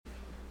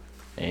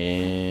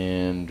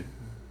And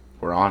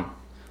we're on.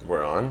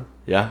 We're on?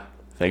 Yeah.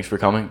 Thanks for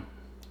coming.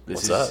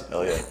 What's up?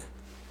 Hell yeah.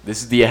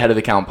 This is the Ahead of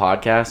the Count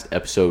podcast,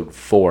 episode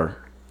 4.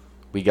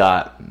 We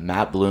got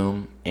Matt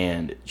Bloom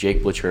and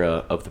Jake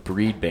Blatura of the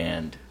Breed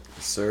Band.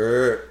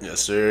 Sir. Yes,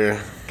 sir.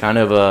 Kind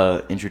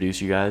of introduce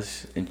you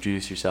guys.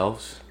 Introduce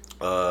yourselves.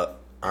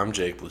 I'm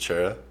Jake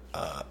Blatura.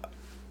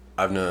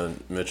 I've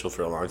known Mitchell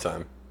for a long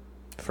time.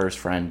 First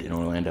friend in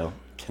Orlando.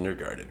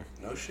 Kindergarten.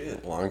 No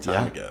shit. Long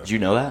time ago. Did you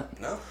know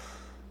that? No.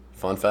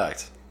 Fun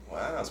fact.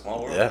 Wow,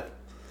 small world. Yeah.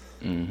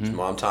 Mm-hmm. His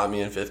mom taught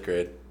me in 5th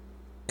grade.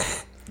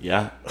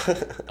 Yeah.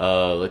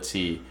 Let's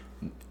see.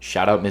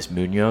 Shout out Miss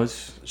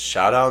Munoz.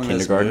 Shout out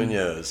Miss Kindergarten.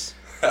 Munoz.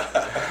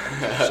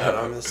 Shout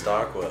out Miss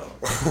Stockwell.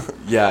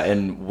 Yeah,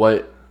 and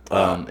what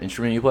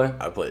instrument you play?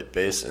 I play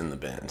bass in the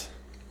band.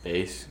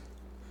 Bass.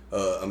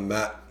 I'm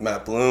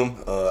Matt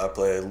Bloom. I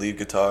play lead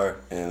guitar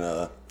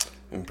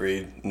in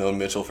Breed. Known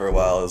Mitchell for a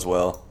while as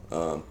well.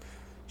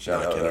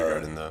 Shout out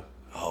Kindergarten though.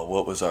 Oh,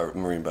 what was our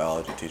marine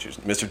biology teacher?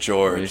 Mr.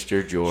 George.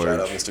 Mr. George. Shout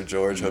out Mr.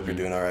 George. Hope you're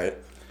doing all right.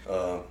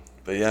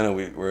 But yeah, no,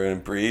 we're in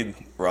Breed,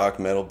 rock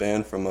metal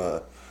band from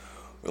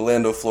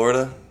Orlando,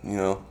 Florida. You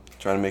know,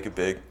 trying to make it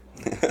big.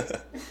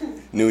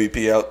 New EP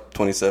out,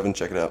 27.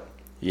 Check it out.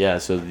 Yeah,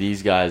 so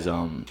these guys,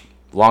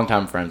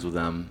 longtime friends with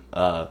them,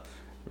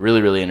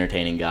 really, really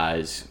entertaining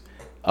guys,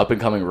 up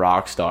and coming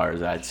rock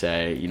stars, I'd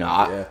say. You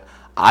know,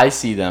 I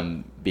see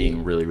them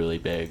being really, really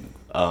big.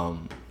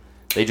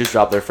 They just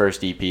dropped their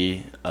first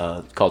EP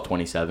called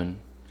 27.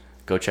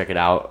 Go check it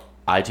out.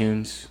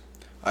 iTunes,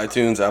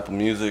 Apple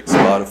Music,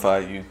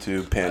 Spotify,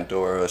 YouTube,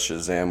 Pandora,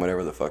 Shazam,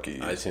 whatever the fuck you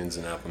use. iTunes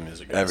and Apple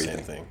Music are Everything.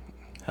 the same thing.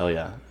 hell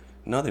yeah.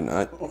 No, they're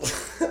not.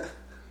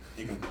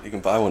 You can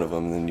buy one of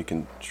them and then you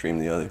can stream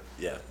the other.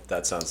 Yeah,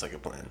 that sounds like a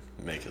plan.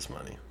 Make us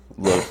money.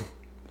 Look,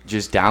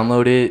 just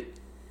download it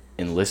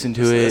and listen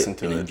to it and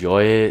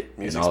enjoy it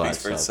Music and all that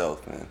speaks for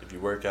stuff. itself, man. If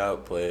you work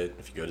out, play it.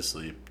 If you go to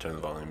sleep, turn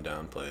the volume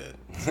down, play it.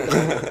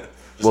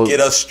 Just get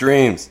us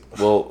streams.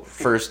 Well,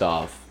 first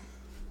off,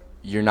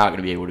 you're not going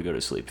to be able to go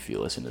to sleep if you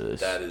listen to this.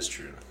 That is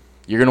true.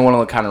 You're going to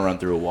want to kind of run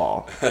through a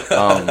wall.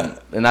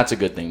 And that's a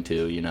good thing,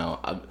 too, you know.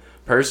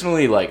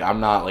 Personally, like, I'm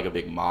not, like, a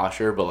big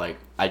mosher, but, like,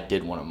 I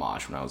did want to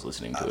mosh when I was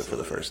listening to it for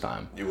the first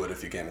time. You would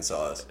if you came and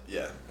saw us.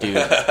 Yeah.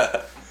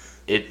 Dude,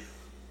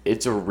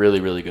 it's a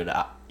really, really good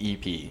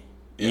EP. Yeah.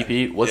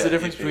 EP? What's Yeah, the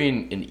difference EP.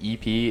 between an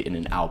EP and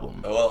an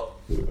album? Well,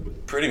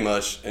 pretty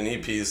much an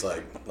EP is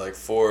like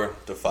 4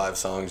 to 5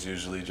 songs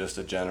usually, just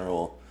a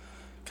general,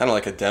 kind of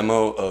like a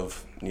demo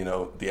of, you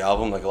know, the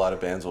album. Like a lot of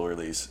bands will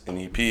release an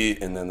EP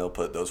and then they'll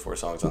put those 4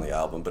 songs on the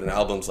album. But an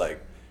album's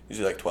like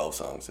usually like 12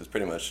 songs. That's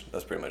pretty much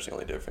the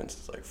only difference.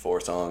 It's like 4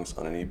 songs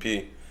on an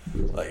EP,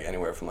 like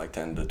anywhere from like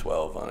 10 to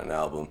 12 on an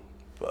album.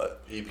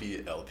 But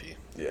EP, LP.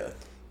 yeah.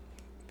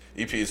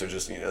 EPs are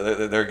just, you know,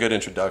 they're a good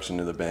introduction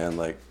to the band.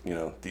 Like, you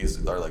know,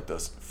 these are like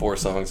those 4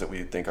 songs that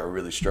we think are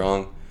really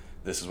strong.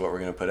 This is what we're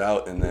going to put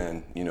out, and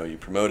then, you know, you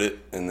promote it,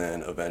 and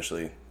then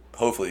eventually,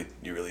 hopefully,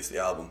 you release the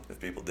album if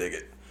people dig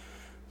it.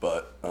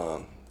 But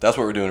that's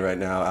what we're doing right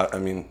now. I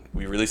mean,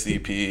 we released the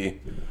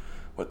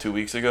EP, 2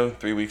 weeks ago?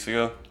 3 weeks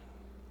ago?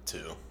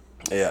 2.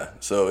 Yeah,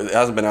 so it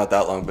hasn't been out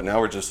that long, but now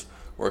we're just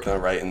working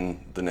on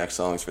writing the next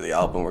songs for the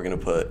album. We're going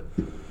to put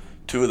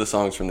 2 of the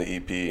songs from the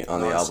EP on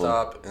the album.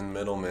 Nonstop and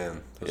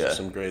Middleman. Those are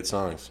some great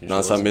songs.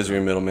 Nonstop, Misery,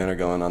 and Middleman are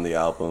going on the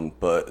album,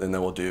 and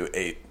then we'll do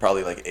 8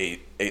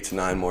 to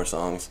 9 more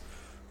songs,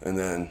 and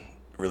then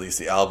release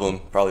the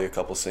album. Probably a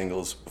couple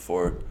singles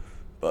before,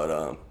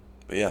 but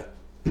yeah.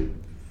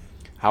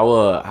 How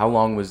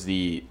long was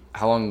the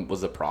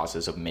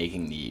process of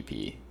making the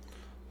EP?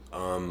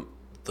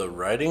 The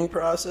writing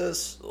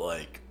process,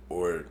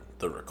 or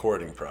the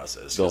recording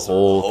process? The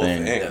whole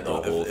thing. Yeah,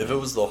 if it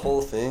was the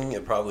whole thing,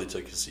 it probably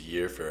took us a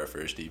year for our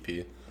first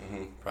EP.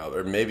 Mm-hmm. Probably,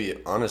 or maybe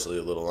honestly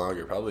a little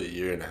longer, probably a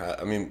year and a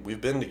half. I mean, we've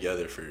been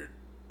together for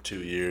 2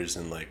 years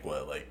and like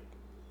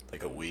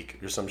a week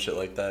or some shit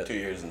like that. 2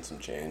 years and some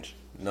change.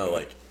 No,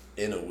 like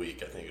in a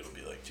week, I think it'll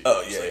be like 2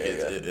 Oh, years.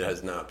 yeah, It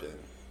has not been.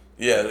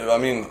 Yeah, I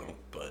mean,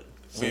 but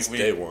since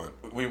day one,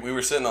 we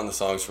were sitting on the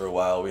songs for a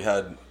while. We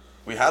had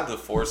the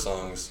 4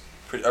 songs,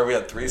 or we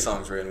had 3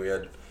 songs written. We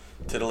had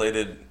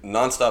Titillated,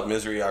 Nonstop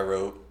Misery. I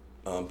wrote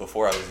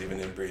before I was even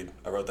in Breed.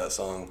 I wrote that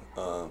song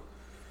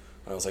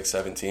when I was like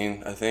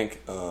 17, I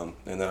think, and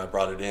then I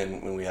brought it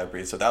in when we had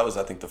Breed. So that was,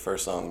 I think, the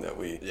first song that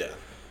we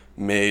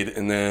made.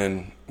 And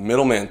then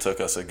Middleman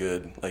took us a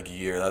good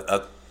year.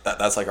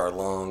 That's like our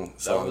long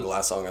song, the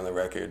last song on the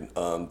record.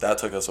 That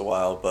took us a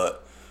while,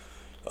 but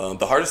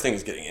the hardest thing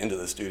is getting into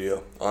the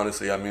studio.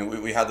 Honestly, I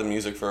mean, we had the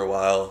music for a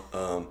while,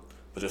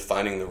 but just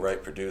finding the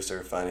right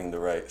producer, finding the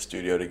right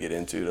studio to get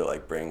into to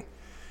like bring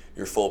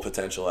your full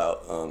potential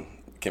out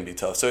can be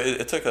tough. So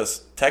it took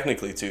us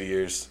technically 2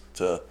 years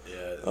to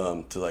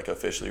like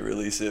officially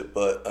release it,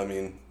 but I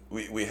mean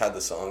we had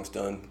the songs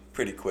done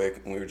pretty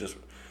quick, and we were just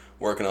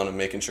working on them,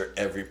 making sure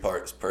every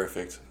part is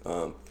perfect.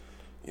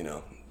 Perfecting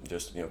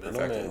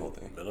the whole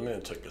thing.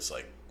 Middleman took us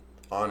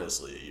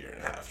honestly a year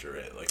and a half to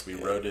write. We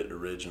wrote it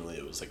originally.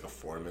 It was like a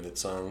 4-minute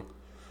song,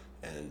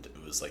 and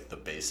it was like the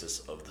basis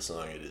of the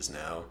song it is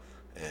now.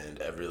 And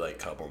every like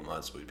couple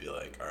months we'd be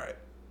like, all right,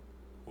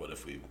 what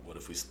if we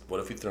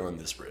throw in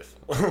this riff?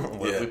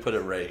 What if we put it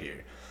right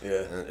here?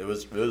 Yeah. And it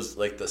was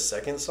like the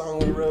second song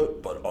we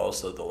wrote, but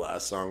also the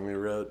last song we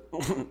wrote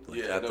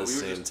at the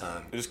same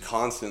time. It was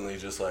constantly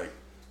just like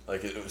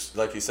it was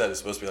like you said, it's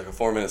supposed to be like a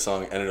 4-minute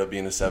song, ended up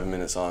being a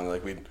 7-minute song.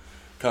 Like we'd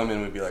come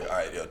in, we'd be like, all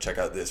right, yo, check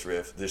out this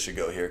riff. This should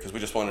go here, because we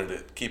just wanted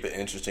to keep it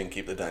interesting,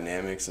 keep the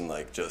dynamics, and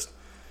like just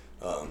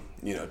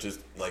we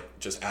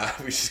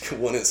just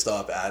wouldn't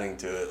stop adding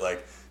to it.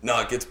 Like, no,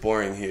 it gets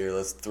boring here.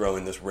 Let's throw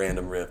in this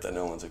random riff that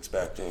no one's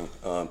expecting.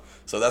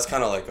 So that's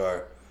kind of like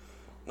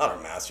not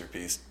our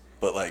masterpiece,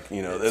 but like,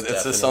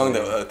 it's the song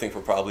that I think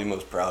we're probably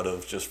most proud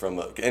of, just from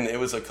and it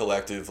was a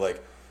collective,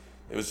 like,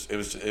 it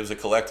was a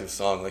collective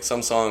song. Like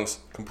some songs,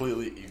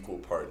 completely equal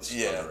parts.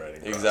 Yeah,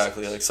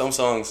 exactly. Like some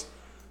songs,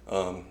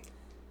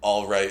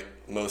 I'll write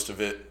most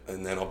of it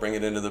and then I'll bring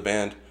it into the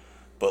band.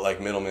 But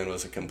like Middleman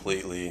was a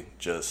completely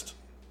just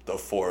the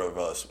four of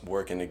us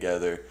working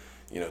together.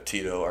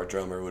 Tito, our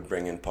drummer, would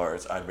bring in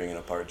parts. I'd bring in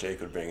a part.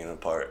 Jake would bring in a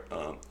part.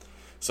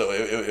 So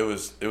it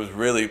was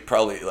really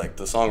probably like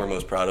the song we're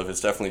most proud of. It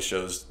definitely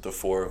shows the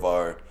four of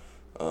our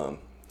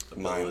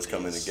minds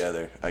coming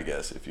together, I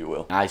guess, if you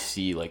will. I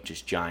see like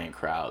just giant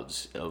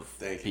crowds of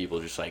people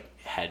just like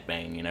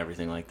headbanging and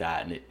everything like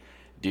that, and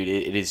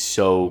it is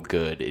so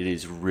good. It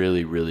is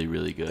really, really,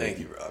 really good. Thank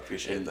you, bro. I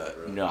appreciate that.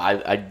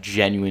 I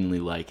genuinely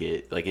like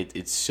it. Like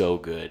it's so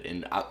good,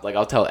 and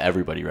I'll tell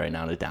everybody right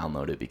now to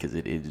download it because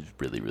it is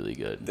really, really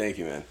good. Thank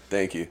you, man.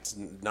 Thank you. It's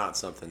not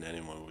something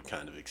anyone would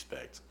kind of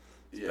expect,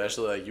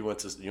 especially like you went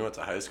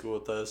to high school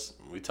with us.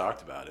 And we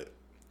talked about it.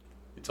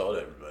 We told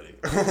everybody.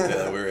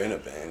 Yeah, we were in a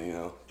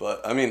band,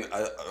 But I mean,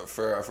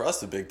 for us,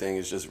 the big thing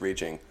is just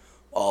reaching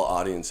all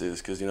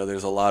audiences, because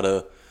there's a lot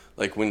of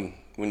like when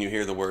you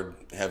hear the word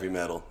heavy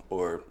metal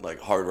or like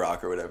hard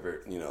rock or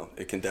whatever,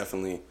 it can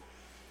definitely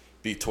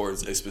be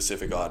towards a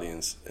specific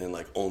audience, and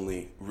like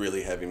only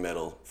really heavy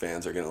metal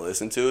fans are going to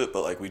listen to it.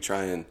 But like we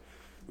try and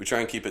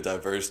keep it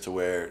diverse to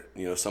where,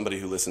 somebody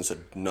who listens to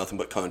nothing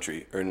but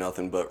country or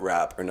nothing but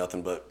rap or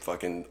nothing but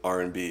fucking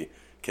R&B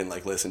can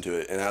like listen to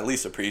it and at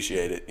least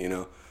appreciate it,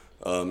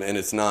 and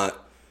it's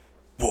not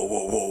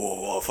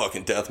whoa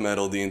fucking death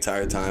metal the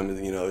entire time.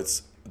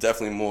 It's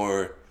definitely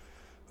more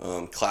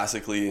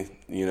classically,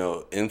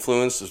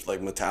 influenced, just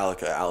like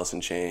Metallica, Alice in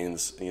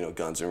Chains,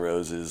 Guns N'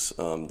 Roses,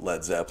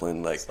 Led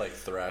Zeppelin. Like, it's like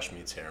thrash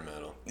meets hair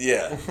metal.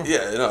 Yeah,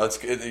 it's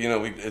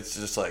it's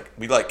just like,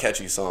 we like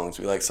catchy songs.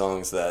 We like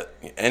songs that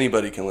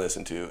anybody can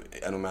listen to,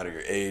 no matter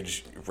your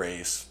age,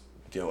 race,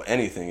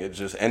 anything. It's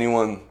just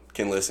anyone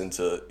can listen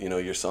to,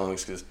 your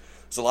songs, because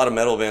there's a lot of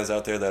metal bands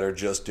out there that are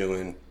just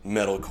doing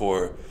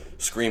metalcore,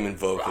 screaming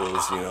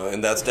vocals,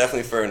 and that's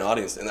definitely for an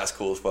audience, and that's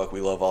cool as fuck. We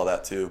love all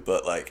that too,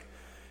 but like,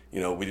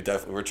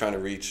 we're trying to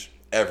reach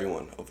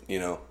everyone,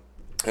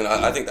 and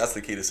I think that's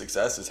the key to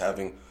success, is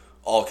having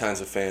all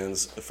kinds of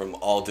fans from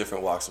all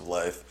different walks of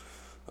life.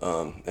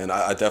 And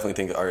I definitely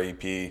think our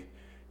EP,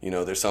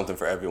 there's something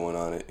for everyone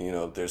on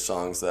it. There's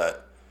songs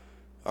that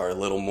are a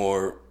little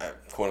more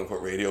quote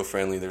unquote radio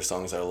friendly. There's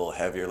songs that are a little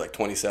heavier, like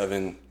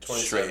 27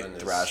 straight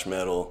thrash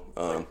metal.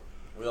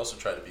 We also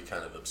try to be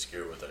kind of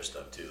obscure with our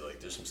stuff too. Like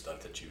there's some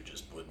stuff that you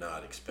just would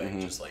not expect,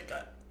 just like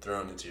got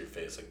thrown into your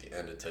face, like the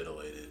end of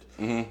Titillated.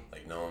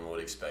 Like no one would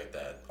expect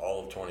that.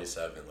 All of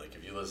 27, like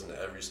if you listen to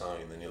every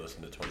song and then you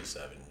listen to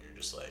 27, you're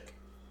just like,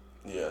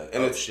 yeah,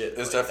 and it's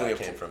like, definitely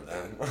came from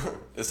them.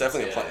 It's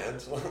definitely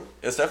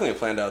it's definitely a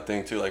planned out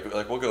thing too. Like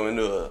we'll go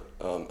into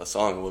a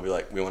song and we'll be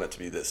like, we want it to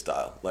be this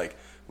style. Like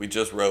we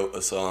just wrote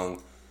a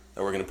song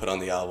that we're gonna put on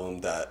the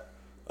album that,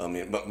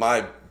 but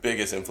my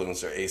biggest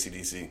influence are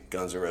AC/DC,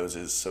 Guns N'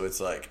 Roses. So it's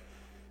like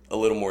a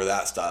little more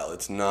that style.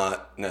 It's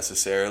not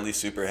necessarily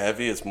super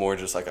heavy. It's more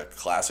just like a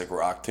classic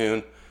rock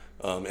tune.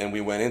 And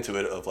we went into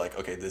it of like,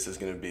 okay, this is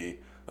gonna be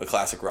a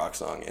classic rock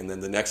song, and then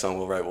the next song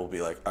we'll write will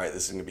be like, all right,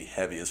 this is gonna be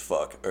heavy as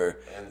fuck, or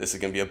this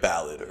is gonna be a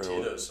ballad, or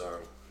Tito's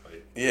song.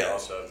 Like, we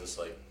also have this,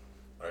 like,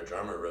 our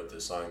drummer wrote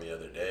this song the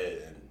other day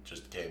and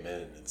just came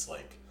in, and it's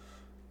like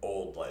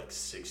old like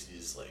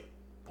 60s like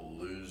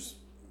blues.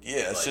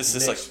 Yeah, it's like,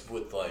 just like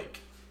with like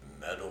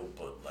metal,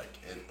 but like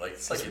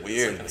it's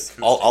weird. It's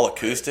like all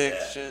acoustic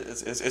shit.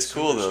 It's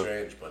super cool though.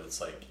 Strange, but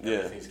it's like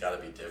everything's got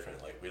to be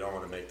different. Like we don't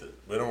want to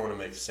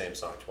make the same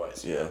song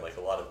twice. Yeah, like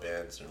a lot of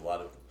bands and a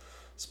lot of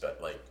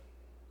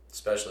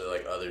especially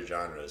like other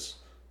genres,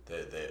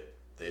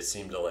 they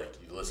seem to like,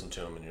 you listen to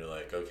them and you're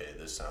like, okay,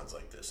 this sounds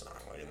like this song,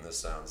 like, and this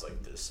sounds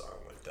like this song.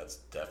 Like that's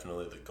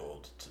definitely the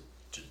goal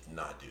to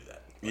not do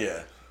that.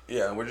 Like,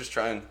 yeah, and we're just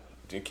trying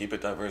to keep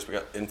it diverse. We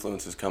got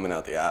influences coming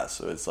out the ass,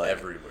 so it's like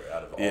everywhere,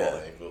 out of all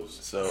angles.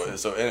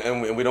 So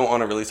and we don't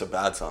want to release a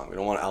bad song. We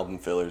don't want album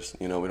fillers.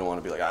 We don't want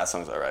to be like, that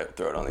song's all right,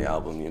 throw it on the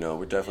album.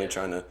 We're definitely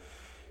trying to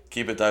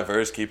keep it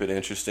diverse, keep it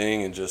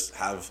interesting, and just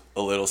have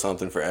a little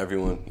something for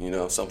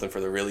everyone. Something for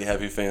the really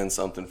heavy fans,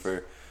 something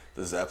for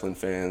the Zeppelin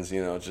fans.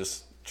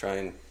 Just try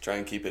and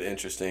keep it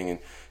interesting,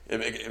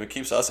 and it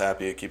keeps us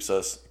happy. It keeps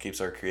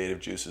our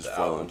creative juices flowing.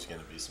 The album's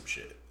gonna be some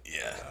shit.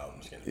 Yeah, The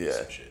album's gonna be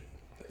some shit.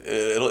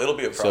 It'll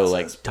be a process. So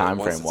like time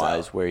once frame it's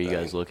wise, out, where are you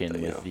then, guys looking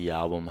with the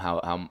album?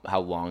 How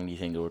long do you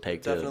think it will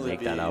take to Definitely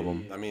make that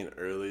album? I mean,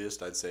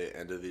 earliest I'd say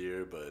end of the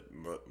year, but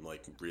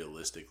like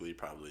realistically,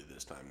 probably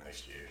this time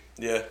next year.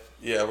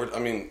 Yeah. I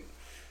mean,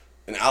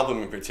 an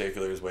album in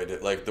particular is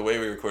like the way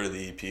we recorded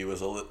the EP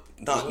was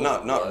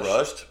not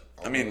rushed.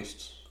 I mean,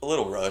 a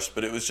little rushed,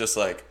 but it was just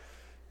like,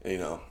 you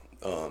know,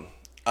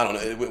 I don't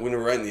know. When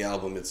we're writing the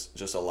album, it's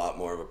just a lot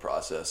more of a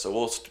process. So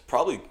we'll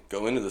probably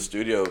go into the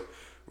studio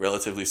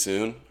relatively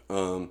soon,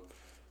 and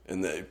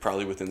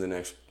probably within the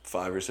next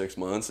 5 or 6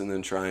 months, and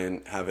then try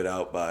and have it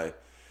out by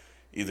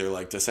either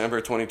like December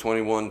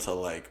 2021 to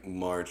like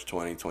March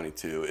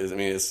 2022. I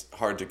mean, it's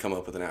hard to come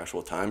up with an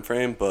actual time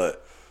frame,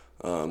 but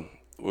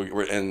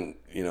we're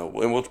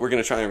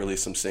gonna try and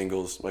release some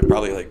singles, like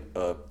probably like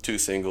 2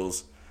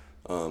 singles,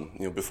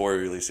 before we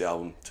release the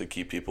album, to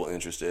keep people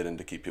interested and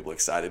to keep people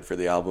excited for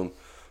the album.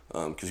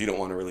 Because you don't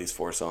want to release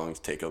 4 songs,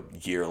 take a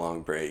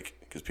year-long break,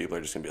 because people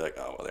are just going to be like,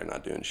 oh, well, they're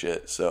not doing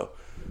shit. So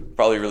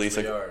probably release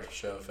We are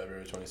show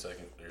February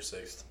 22nd or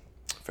 6th.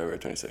 February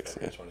 26th,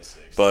 February yeah.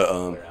 26th.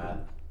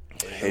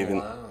 But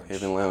Haven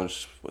Haven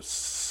Lounge was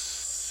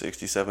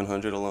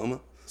 6,700 Aloma?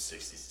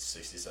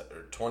 67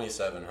 or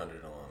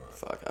 2,700 Aloma.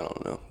 Fuck, I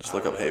don't know. Just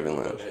look up Haven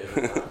Lounge.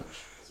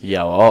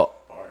 Yeah, well,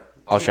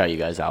 I'll shout you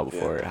guys out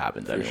before it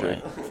happens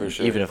anyway. For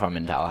sure. Even if I'm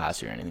in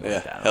Tallahassee or anything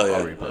like that, hell yeah.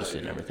 I'll repost it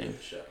and everything.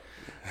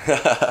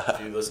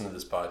 If you listen to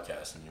this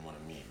podcast and you want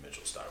to meet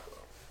Mitchell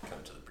Stockwell,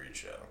 come to the Breed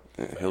Show.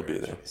 Yeah, he'll be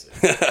there.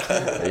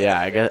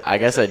 Yeah, I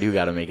guess I do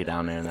got to make it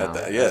down there now.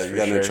 You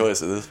got no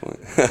choice at this point.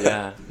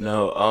 Yeah,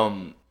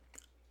 no.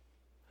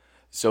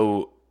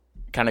 So,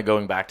 kind of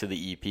going back to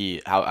the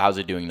EP, how's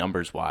it doing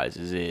numbers wise?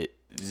 Is it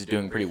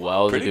doing pretty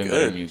well? Is it doing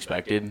better than you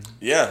expected?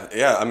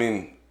 Yeah. I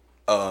mean,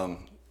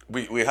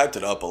 we hyped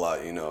it up a lot.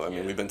 I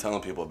mean, we've been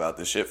telling people about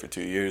this shit for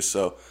 2 years,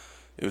 so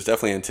it was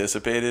definitely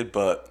anticipated.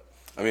 But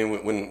I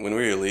mean, when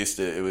we released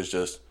it, it was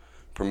just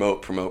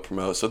promote.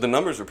 So the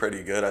numbers were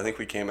pretty good. I think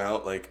we came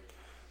out like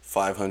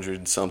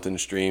 500 something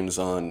streams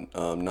on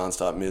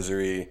Nonstop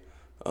Misery,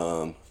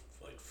 Like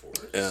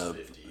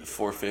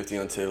 450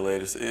 on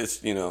Titillated. It's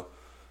the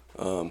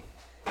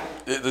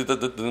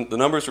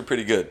numbers were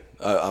pretty good.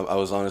 I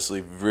was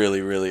honestly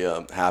really really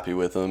happy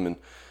with them, and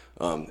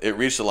it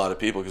reached a lot of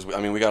people because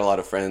we got a lot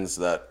of friends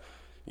that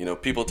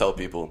people tell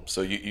people.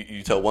 So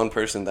you tell one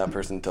person, that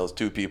person tells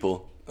 2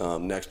 people,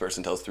 next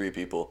person tells 3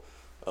 people.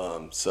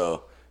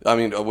 So I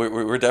mean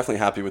we're definitely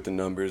happy with the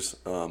numbers.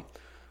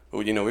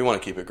 But we want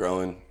to keep it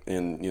growing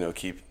and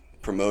keep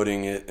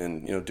promoting it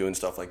and doing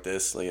stuff like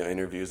this,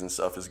 interviews and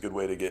stuff is a good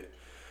way to get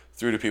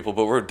through to people.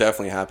 But we're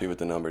definitely happy with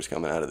the numbers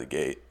coming out of the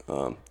gate.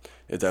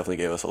 It definitely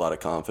gave us a lot of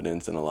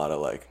confidence and a lot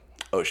of like,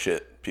 oh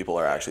shit, people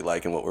are actually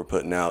liking what we're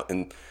putting out.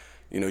 And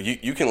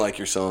you can like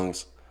your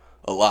songs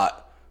a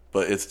lot,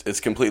 but it's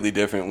completely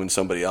different when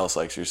somebody else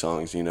likes your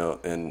songs,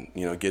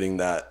 and getting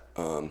that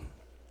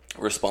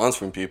response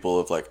from people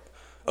of like,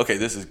 okay,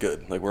 this is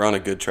good, like we're on a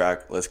good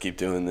track, let's keep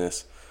doing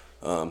this.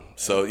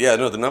 So yeah,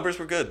 no, the numbers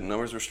were good. The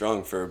numbers were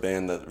strong for a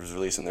band that was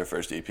releasing their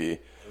first EP. It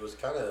was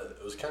kind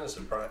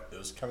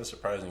of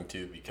surprising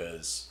too,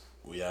 because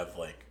we have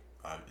the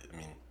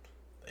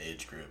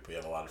age group. We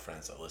have a lot of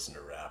friends that listen to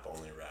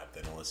only rap.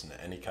 They don't listen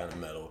to any kind of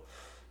metal.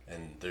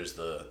 And there's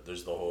the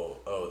whole,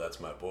 oh,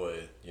 that's my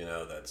boy,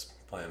 that's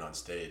playing on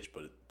stage.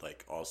 But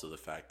like also the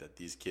fact that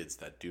these kids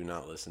that do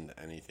not listen to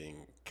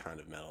anything kind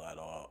of metal at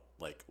all,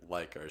 like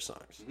our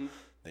songs,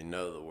 they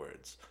know the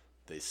words.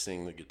 They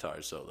sing the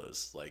guitar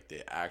solos, like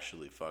they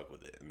actually fuck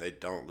with it, and they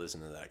don't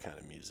listen to that kind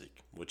of music,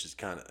 which is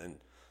and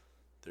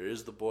there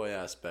is the boy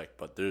aspect,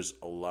 but there's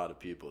a lot of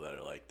people that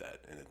are like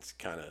that, and it's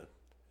kind of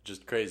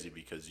just crazy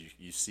because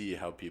you see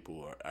how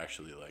people are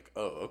actually like,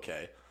 oh,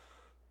 okay,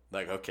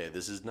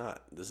 this is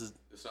not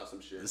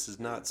some shit. This is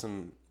not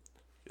some.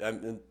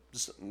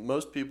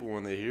 Most people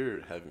when they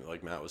hear heavy,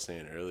 like Matt was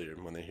saying earlier,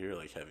 when they hear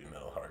like heavy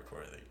metal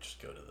hardcore, they just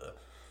go to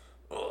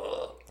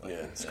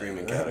the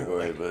screaming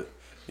category, but.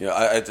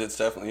 Yeah, it's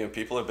definitely,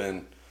 people have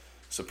been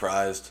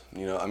surprised,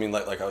 I mean,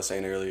 like I was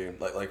saying earlier,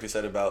 like we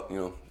said about,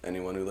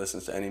 anyone who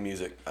listens to any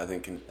music, I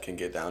think can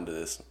get down to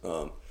this,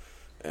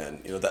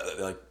 and,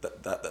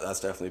 that's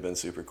definitely been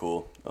super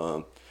cool,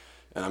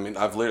 and I mean,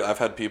 I've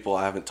had people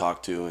I haven't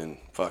talked to in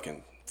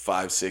fucking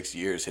 5-6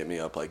 years hit me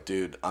up like,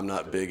 dude, I'm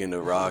not big into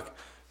rock,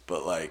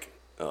 but like,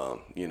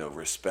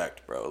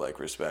 respect, bro, like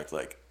respect,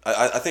 like,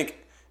 I think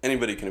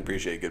anybody can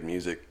appreciate good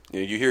music,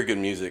 you hear good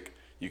music,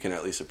 you can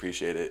at least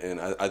appreciate it, and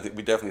I think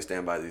we definitely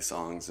stand by these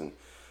songs, and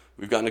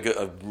we've gotten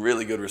a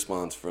really good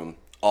response from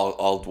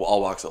all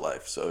walks of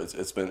life. So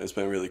it's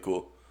been really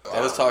cool. I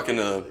was talking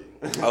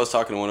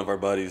to one of our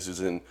buddies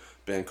who's in a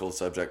band called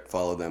Subject.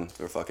 Follow them;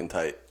 they're fucking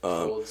tight.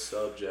 Cold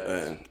Subject.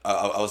 And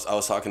I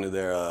was talking to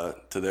their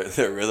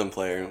rhythm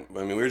player. I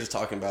mean, we were just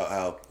talking about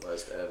how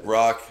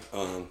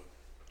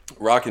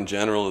rock in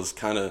general is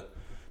kind of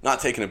not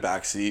taking a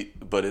back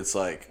seat, but it's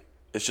like.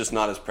 It's just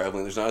not as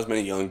prevalent. There's not as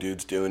many young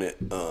dudes doing it,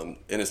 and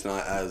it's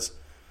not as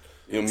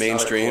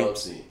mainstream.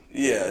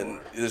 Yeah,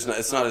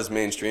 it's not as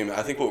mainstream.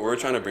 I think what we're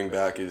trying to bring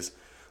back is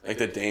like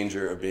the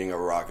danger of being a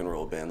rock and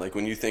roll band. Like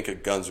when you think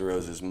of Guns N'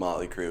 Roses,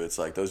 Motley Crue, it's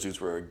like those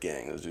dudes were a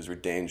gang. Those dudes were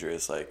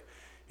dangerous. Like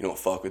you don't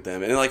fuck with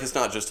them. And like it's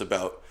not just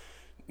about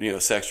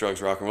sex,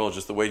 drugs, rock and roll.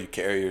 Just the way you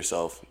carry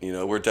yourself.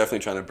 We're definitely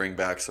trying to bring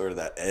back sort of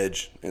that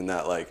edge and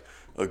that like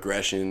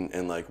aggression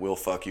and like we'll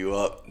fuck you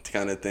up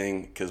kind of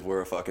thing because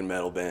we're a fucking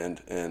metal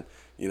band. And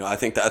I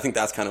think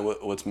that's kind of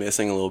what's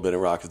missing a little bit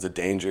in rock is the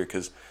danger.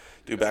 Because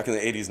dude, back in the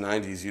 80s,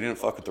 90s, you didn't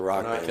fuck with the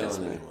rock bands. Not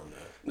killing anyone.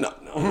 No.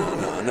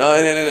 And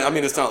I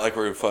mean, it's not like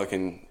we're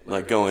fucking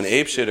like going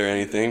ape shit or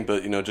anything,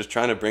 but just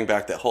trying to bring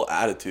back that whole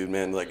attitude,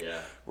 man. Like,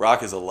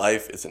 rock is a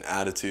life. It's an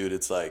attitude.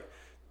 It's like,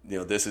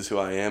 this is who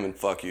I am, and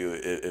fuck you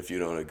if you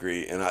don't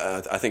agree. And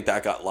I think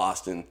that got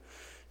lost in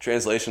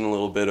translation a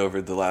little bit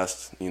over the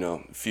last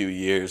few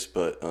years.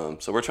 But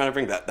so we're trying to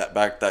bring that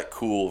back, that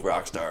cool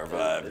rock star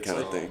vibe kind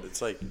of thing.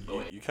 It's like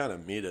you kind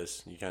of meet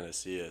us, you kind of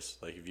see us.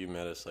 Like if you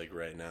met us like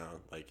right now,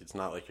 like it's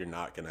not like you're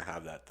not gonna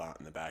have that thought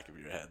in the back of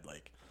your head,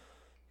 like.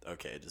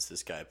 Okay, does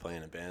this guy play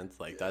in a band?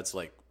 Like that's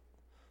like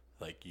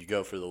you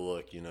go for the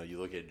look. You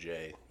look at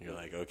Jay. You're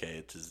like,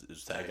 okay,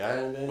 is that guy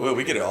in a band?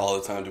 We get it all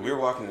the time. Dude, we were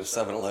walking to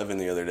 7-Eleven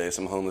the other day.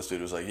 Some homeless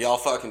dude was like, "Y'all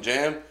fucking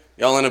jam?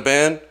 Y'all in a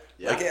band?"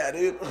 Yeah. Like, yeah,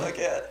 dude. Like,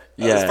 yeah.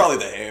 It's probably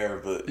the hair,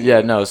 but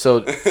yeah, no.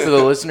 So for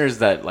the listeners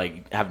that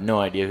like have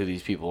no idea who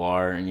these people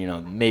are,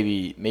 and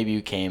maybe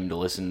you came to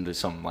listen to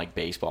some like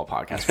baseball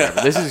podcast, or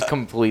whatever. This is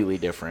completely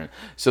different.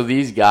 So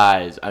these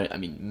guys, I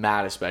mean,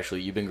 Matt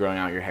especially, you've been growing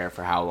out your hair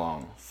for how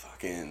long?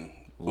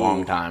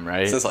 Long time,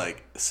 right? Since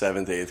like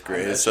 7th, 8th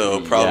grade,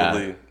 so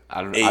probably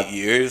 8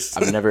 years.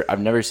 I've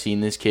never seen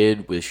this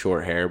kid with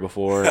short hair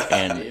before,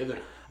 and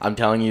I'm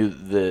telling you,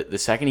 the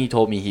second he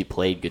told me he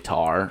played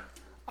guitar,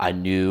 I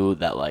knew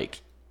that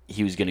like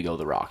he was gonna go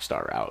the rock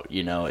star route,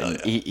 And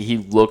he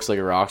looks like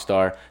a rock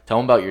star. Tell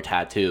him about your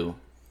tattoo.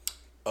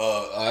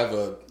 I have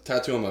a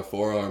tattoo on my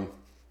forearm.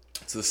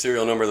 It's the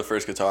serial number of the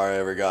first guitar I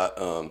ever got.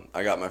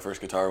 I got my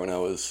first guitar when I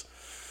was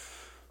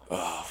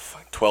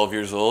 12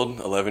 years old,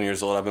 11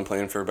 years old. I've been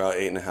playing for about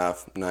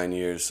 8.5, 9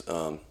 years.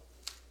 Kind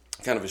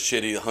of a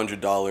shitty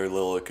 $100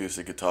 little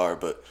acoustic guitar,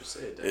 but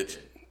it's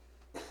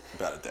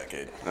about a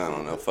decade. I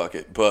don't know, fuck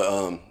it.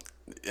 But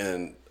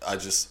and I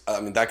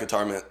mean that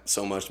guitar meant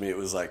so much to me. It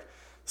was like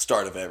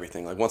start of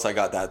everything. Like once I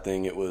got that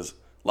thing, it was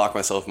lock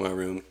myself in my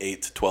room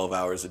 8 to 12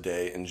 hours a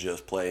day and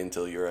just play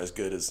until you're as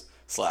good as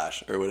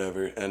Slash or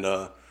whatever. And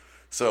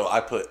so I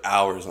put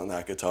hours on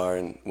that guitar.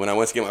 And when I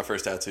went to get my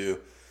first tattoo,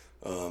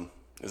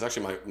 it was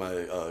actually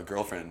my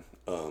girlfriend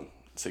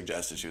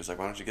suggested. She was like,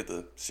 "Why don't you get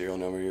the serial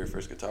number of your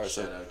first guitar?"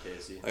 So shout out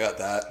Casey. I got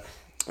that.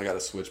 I got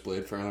a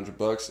switchblade for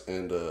 $100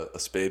 and a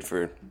spade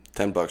for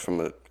 $10 from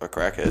a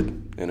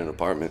crackhead in an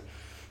apartment.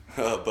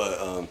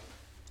 But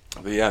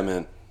yeah,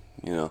 man,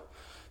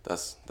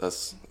 that's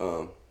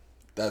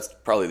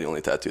probably the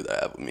only tattoo that I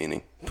have with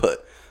meaning.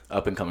 But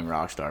up and coming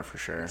rock star for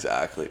sure.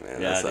 Exactly,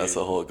 man. Yeah, that's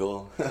the whole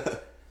goal.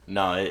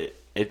 No,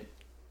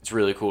 it's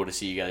really cool to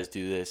see you guys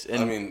do this.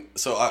 And I mean,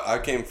 so I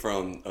came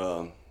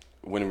from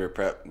Windermere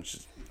Prep, which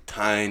is a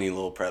tiny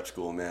little prep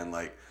school, man.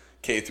 Like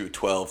K through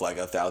 12, like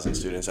 1,000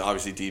 students. And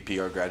obviously DP,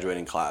 our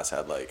graduating class,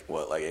 had like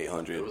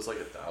 800. It was like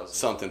 1,000.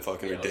 Something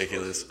fucking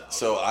ridiculous.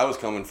 So I was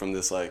coming from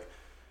this like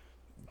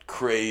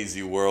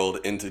crazy world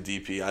into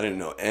DP. I didn't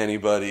know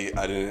anybody.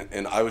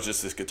 And I was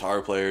just this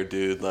guitar player,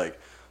 dude. Like,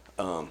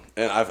 and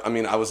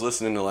I was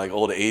listening to like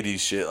old 80s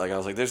shit. Like I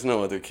was like, there's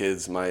no other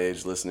kids my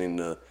age listening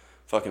to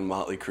fucking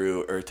Motley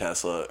Crue or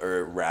Tesla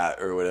or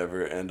Rat or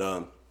whatever. And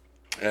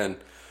I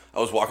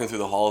was walking through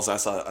the halls. I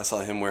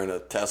saw him wearing a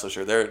Tesla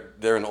shirt.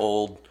 They're an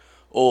old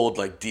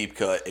like deep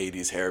cut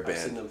 80s hair band.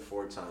 I've seen them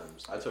 4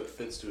 times. I took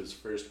Fitz to his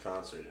first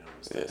concert and it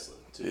was Tesla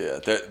too.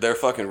 Yeah, they're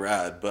fucking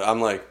rad. But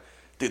I'm like,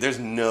 dude, there's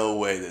no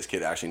way this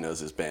kid actually knows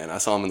this band. I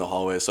saw him in the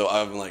hallway, so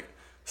I'm like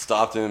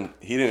stopped him.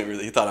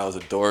 He thought I was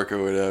a dork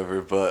or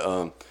whatever. But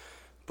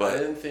I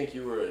didn't think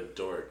you were a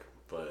dork,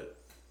 but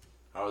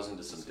I was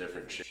into some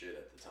different shit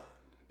at the time.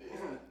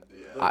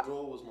 The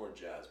goal was more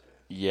jazz band.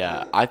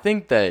 Yeah, I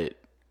think that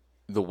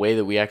the way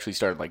that we actually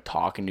started like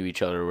talking to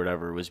each other or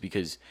whatever was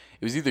because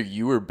it was either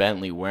you or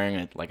Bentley wearing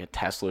a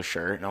Tesla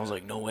shirt, and I was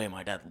like, no way,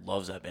 my dad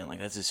loves that band. Like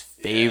that's his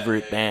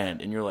favorite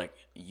band. And you're like,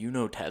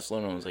 Tesla?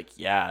 And I was like,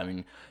 yeah. I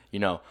mean,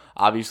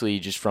 obviously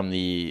just from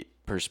the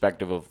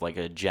perspective of like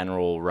a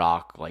general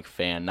rock like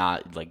fan,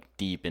 not like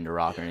deep into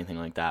rock or anything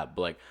like that,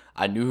 but like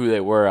I knew who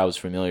they were, I was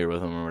familiar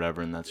with them or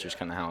whatever, and that's just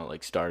kind of how it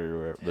like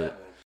started.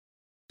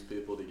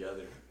 People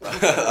together.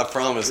 I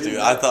promise, dude.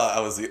 I thought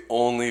I was the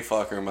only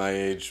fucker my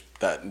age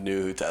that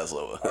knew who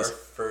Tesla was. Our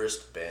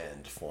first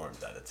band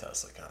formed at a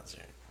Tesla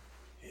concert.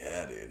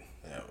 Yeah, dude.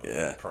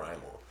 Yeah.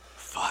 Primal.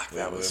 Fuck,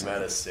 that was. We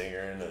met a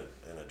singer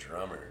and a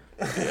drummer.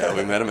 Yeah,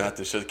 we met him at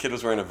the show. The kid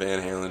was wearing a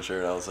Van Halen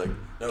shirt. I was like,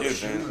 no, dude,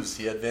 shoes.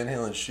 He had Van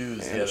Halen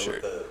shoes. And he had a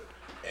shirt.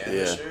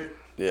 The shirt.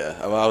 Yeah,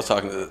 I was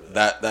talking to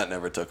that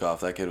never took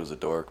off. That kid was a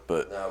dork,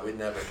 but no, we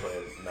never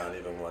played, not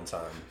even one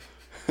time.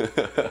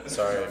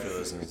 Sorry if you're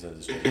listening to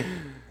this.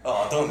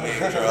 Oh, don't name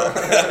drop.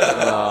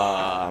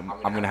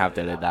 I'm gonna have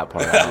to edit that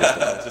part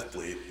out. Just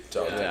bleed. It's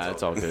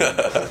all good.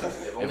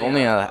 If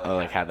only I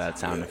like had that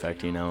sound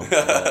effect,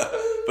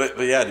 But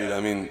yeah, dude.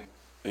 I mean,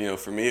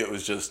 for me, it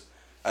was just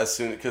as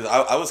soon because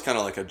I was kind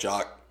of like a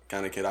jock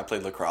kind of kid. I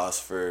played lacrosse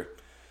for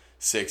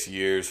 6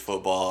 years,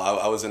 football.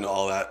 I was into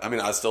all that. I mean,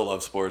 I still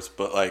love sports,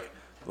 but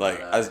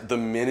as the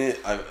minute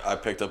I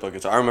picked up a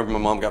guitar, I remember my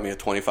mom got me a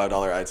 $25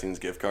 iTunes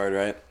gift card,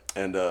 right?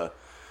 And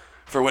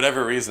for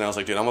whatever reason, I was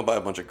like, dude, I'm gonna buy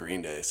a bunch of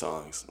Green Day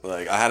songs.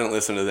 Like, I hadn't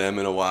listened to them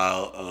in a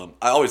while.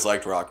 I always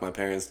liked rock. My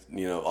parents,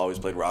 always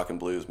played rock and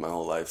blues my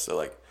whole life, so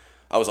like,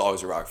 I was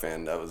always a rock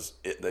fan. That was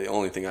the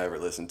only thing I ever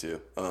listened to.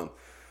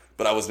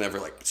 But I was never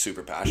like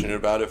super passionate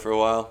about it for a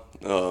while.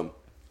 So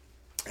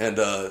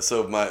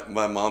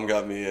my mom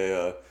got me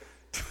a.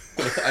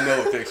 I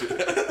know a picture.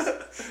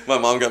 My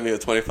mom got me a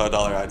 $25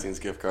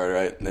 iTunes gift card,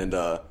 right? And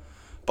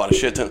bought a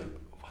shit ton.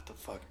 What the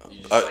fuck?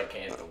 You just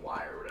can't the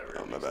wire or whatever.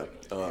 Oh my bad.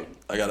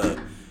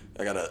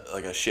 I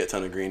got a shit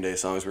ton of Green Day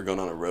songs. We're going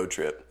on a road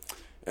trip,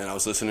 and I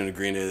was listening to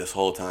Green Day this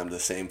whole time, the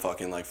same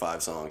fucking like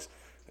 5 songs.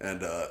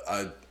 And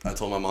I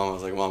told my mom, I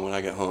was like, Mom, when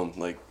I get home,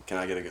 like, can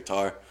I get a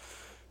guitar?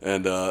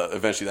 And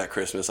eventually that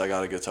Christmas, I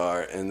got a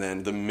guitar. And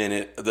then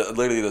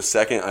literally the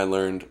second I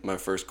learned my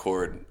first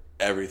chord,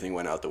 everything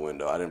went out the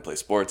window. I didn't play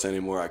sports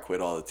anymore. I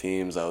quit all the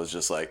teams. I was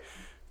just like,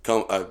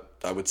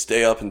 I would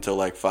stay up until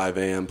like 5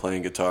 a.m.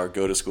 playing guitar,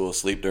 go to school,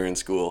 sleep during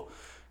school,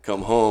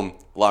 come home,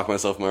 lock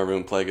myself in my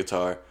room, play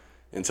guitar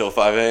until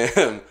 5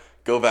 a.m.,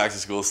 go back to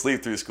school,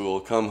 sleep through school,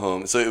 come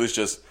home. So it was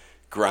just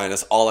grind.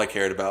 That's all I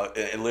cared about.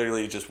 And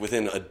literally just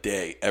within a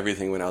day,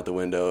 everything went out the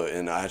window,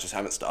 and I just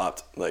haven't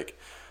stopped. Like,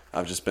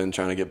 I've just been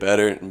trying to get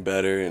better and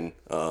better, and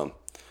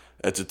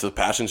the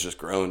passion's just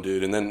grown,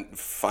 dude. And then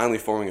finally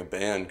forming a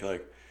band,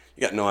 like,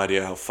 you got no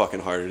idea how fucking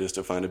hard it is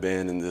to find a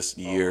band in this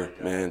year,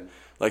 man.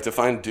 Like, to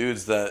find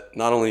dudes that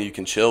not only you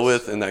can chill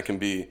with and that can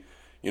be,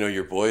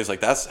 your boys.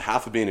 Like, that's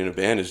half of being in a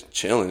band is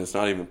chilling. It's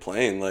not even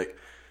playing. Like,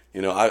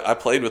 I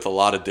played with a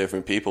lot of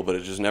different people, but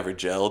it just never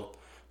gelled,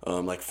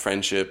 like,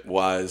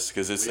 friendship-wise,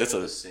 because it's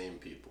the same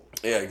people.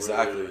 Yeah,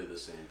 exactly. We're literally the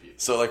same people.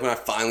 So, like, when I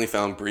finally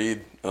found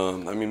Breed,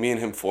 me and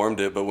him formed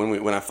it, but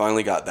when I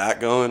finally got that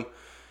going,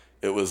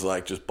 it was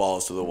like just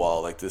balls to the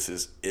wall. Like, this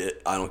is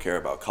it. I don't care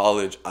about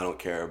college. I don't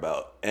care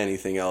about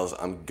anything else.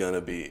 I'm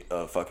gonna be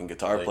a fucking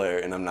guitar player,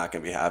 and I'm not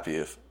gonna be happy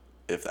if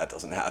that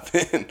doesn't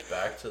happen.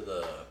 Back to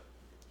the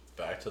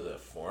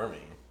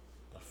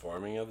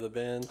forming of the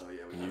band. Oh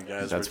yeah, you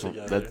guys were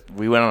together.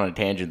 We went on a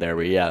tangent there,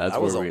 but yeah,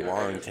 that was a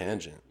long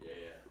tangent. Yeah.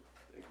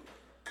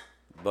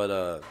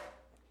 But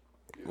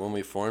when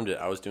we formed it,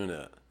 I was doing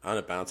on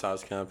a bounce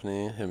house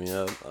company. Hit me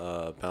up,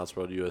 Bounce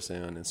World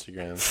USA on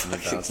Instagram.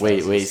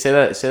 Wait, say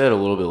that a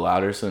little bit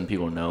louder so then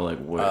people know like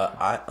what.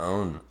 I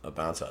own a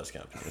bounce house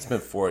company. It's been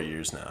 4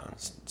 years now.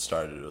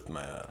 Started with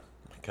my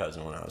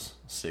cousin when I was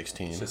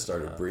 16. Just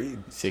started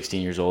Breed.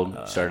 16 years old,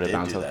 started a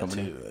bounce house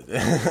company.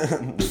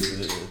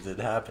 It did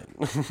happen.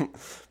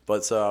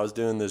 But so I was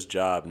doing this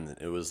job, and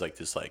it was like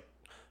this like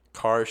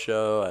car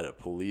show at a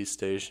police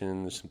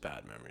station. There's some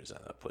bad memories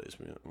at that place.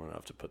 We don't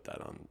have to put that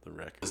on the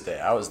record. This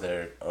day I was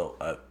there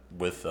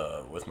with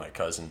my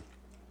cousin,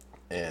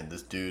 and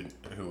this dude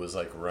who was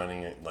like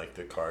running it, like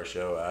the car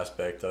show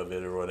aspect of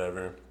it or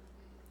whatever,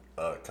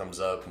 comes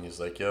up and he's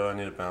like, "Yo, I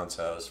need a bounce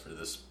house for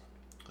this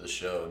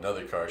show,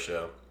 another car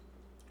show,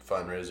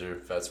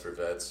 fundraiser, Vets for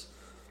Vets."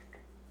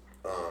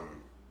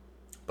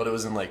 But it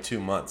was in like 2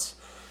 months.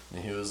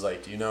 And he was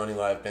like, "Do you know any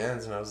live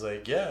bands?" And I was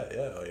like, yeah,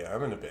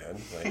 I'm in a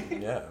band.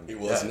 Like, yeah. He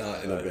was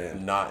not in a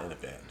band. Not in a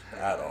band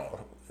at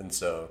all. And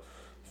so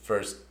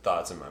first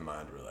thoughts in my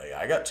mind were like,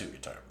 I got 2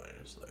 guitar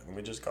players. Like, let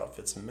me just call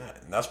Fitz and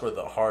Matt. And that's where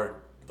the hard,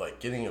 like,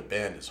 getting a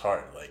band is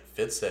hard. Like,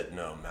 Fitz said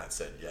no, Matt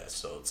said yes.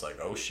 So it's like,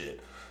 oh shit,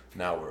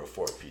 now we're a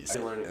 4-piece.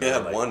 He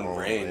had like, one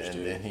range,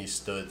 dude. And he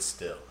stood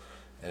still.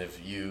 And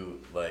if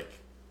you've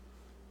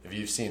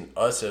seen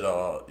us at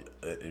all,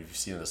 if you've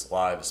seen us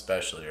live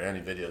especially, or any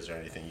videos or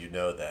anything, you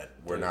know that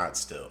we're not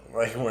still.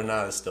 Like, we're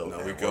not a still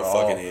band. We go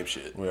fucking ape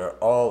shit. We are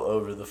all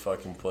over the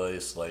fucking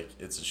place. Like,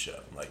 it's a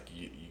show. Like,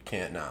 you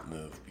can't not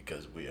move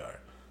because we are.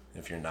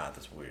 If you're not,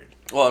 that's weird.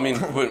 Well, I mean,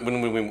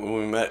 when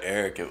we met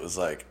Eric, it was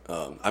like,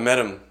 I met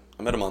him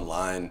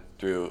online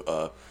through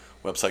a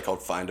website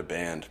called Find a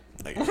Band.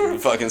 Like,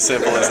 fucking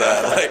simple as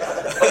that. Like,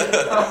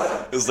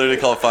 it was literally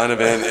called Find a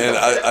Band, and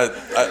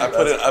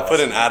I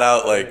put an ad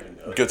out like,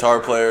 guitar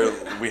player,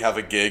 we have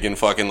a gig in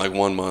fucking like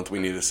 1 month, we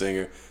need a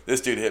singer.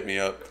 This dude hit me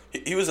up.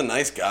 He was a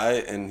nice guy,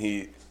 and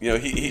he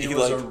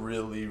was a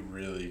really,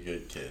 really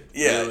good kid.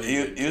 Yeah,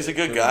 really he was a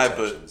good guy,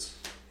 but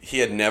he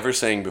had never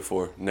sang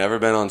before, never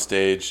been on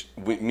stage.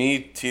 Me,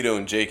 Tito,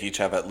 and Jake each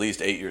have at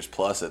least 8 years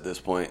plus at this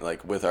point,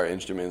 like with our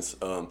instruments.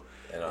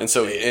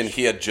 And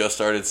he had just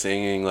started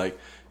singing, like,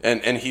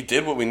 and he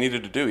did what we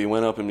needed to do. He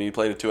went up and he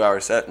played a 2-hour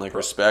set, and like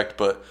respect,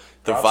 but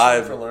the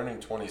vibe for learning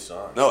 20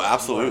 songs. No,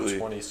 absolutely.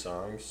 20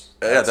 songs.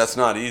 Yeah, that's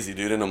not easy,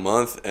 dude. In a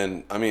month,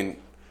 and I mean,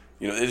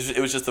 it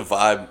was just the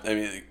vibe. I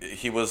mean,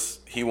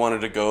 he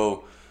wanted to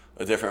go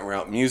a different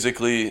route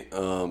musically,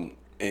 and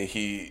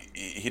he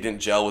didn't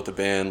gel with the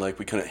band. Like,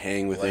 we couldn't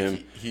hang with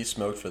him. He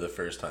smoked for the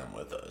first time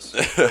with us.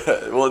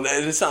 Well,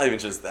 it's not even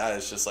just that.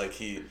 It's just like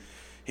he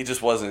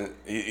just wasn't.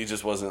 He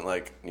just wasn't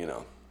like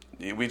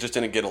we just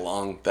didn't get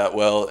along that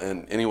well,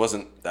 and he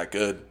wasn't that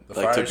good. The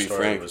like, fire to be story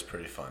frank, was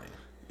pretty funny.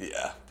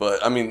 Yeah,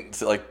 but I mean,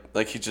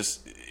 like he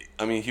just,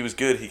 I mean, he was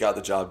good. He got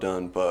the job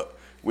done, but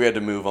we had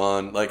to move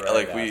on.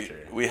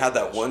 We had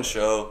that one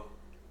show,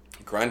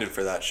 grinded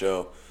for that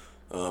show.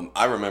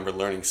 I remember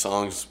learning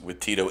songs with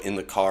Tito in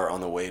the car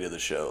on the way to the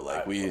show.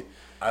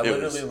 I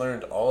literally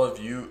learned all of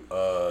You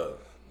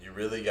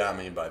Really Got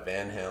Me by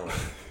Van Halen.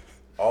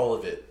 All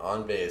of it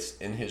on bass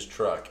in his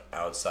truck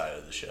outside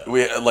of the show.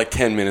 We had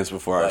 10 minutes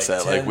before our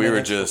set. We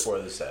were just,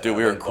 dude,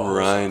 we were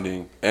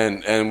grinding,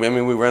 and I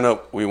mean, we went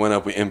up, we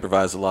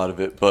improvised a lot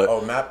of it,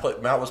 but Matt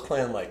was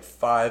playing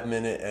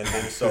 5-minute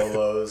ending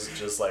solos,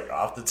 just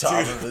off the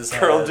top of his head.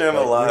 Pearl Jam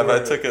Alive.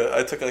 I took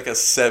a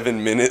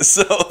 7-minute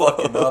solo.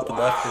 Fucking out the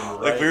left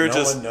and right. We were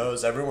no one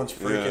knows. Everyone's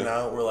freaking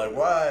out. We're like,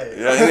 why?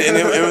 Yeah, and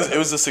it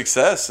was a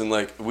success, and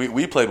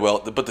we played well,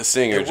 but the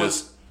singer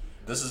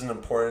This is an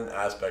important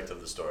aspect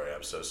of the story.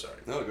 I'm so sorry.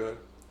 No, go ahead.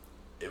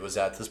 It was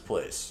at this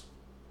place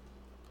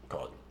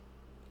called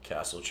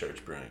Castle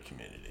Church Brewing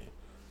Community.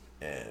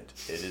 And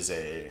it is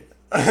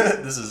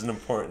this is an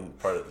important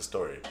part of the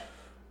story.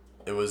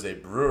 It was a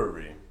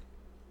brewery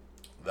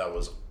that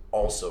was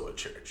also a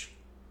church.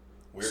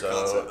 Weird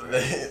concept.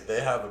 Right?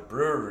 They have a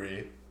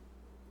brewery,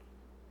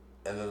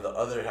 and then the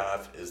other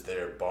half is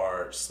their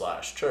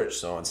bar/church.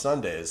 So on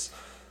Sundays,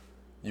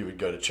 you would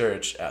go to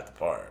church at the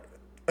bar.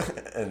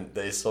 And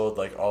they sold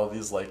all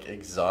these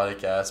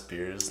exotic ass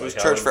beers. It was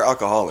church for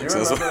alcoholics.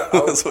 You remember,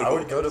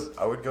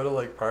 I would go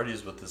to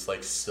parties with this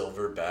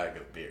silver bag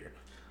of beer.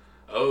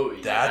 Oh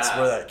yeah, that's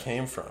where that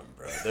came from,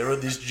 bro. There were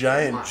these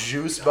giant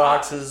juice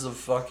boxes of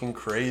fucking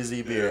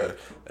crazy beer,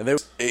 and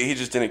he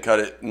just didn't cut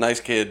it. Nice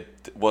kid,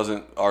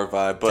 wasn't our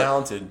vibe, but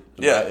talented.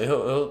 Yeah,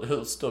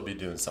 he'll still be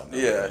doing something.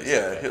 Yeah,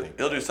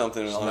 he'll do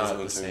something on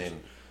his own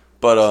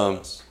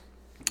terms.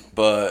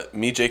 But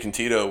me, Jake, and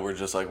Tito were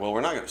just like, well, we're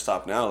not going to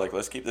stop now.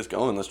 Let's keep this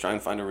going. Let's try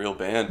and find a real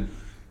band.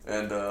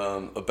 And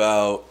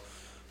about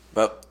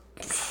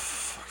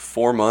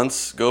 4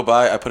 months go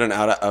by. I put an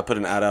ad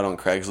out on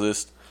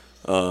Craigslist,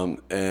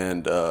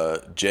 and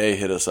Jay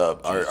hit us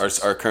up,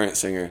 our current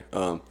singer.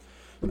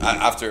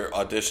 After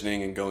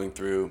auditioning and going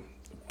through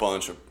a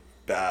bunch of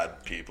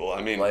bad people.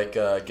 I mean,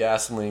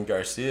 Gasoline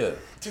Garcia.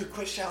 Dude,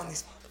 quit shouting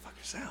these.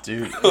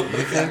 Dude, you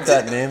think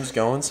that name's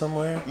going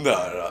somewhere?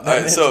 No.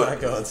 It's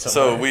not going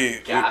somewhere.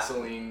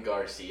 Gasoline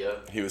Garcia.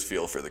 He was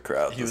fuel for the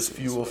crowd. He was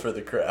fuel for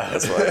the crowd.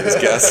 That's why he was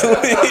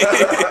gasoline.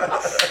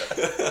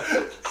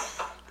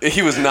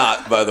 He was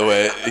not, by the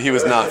way. He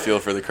was not fuel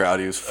for the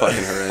crowd. He was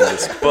fucking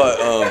horrendous.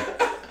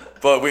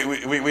 But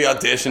we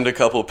auditioned a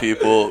couple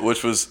people,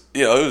 which was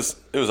it was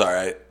all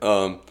right.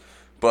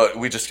 But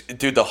we just,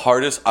 dude, the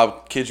hardest,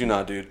 I'll kid you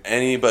not, dude,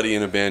 anybody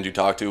in a band you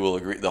talk to will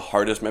agree, the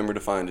hardest member to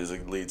find is a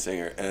lead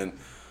singer. And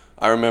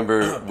I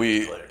remember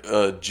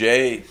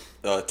Jay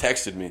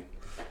texted me.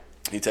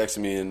 He texted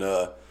me and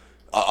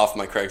off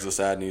my Craigslist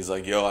ad, and he's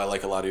like, yo, I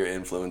like a lot of your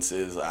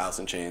influences, Alice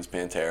in Chains,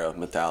 Pantera,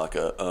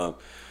 Metallica.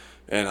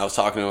 And I was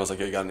talking to him, I was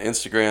like, I got an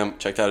Instagram,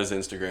 checked out his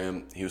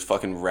Instagram. He was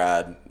fucking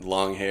rad,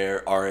 long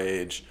hair, our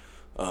age,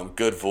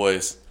 good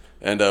voice.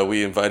 And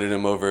we invited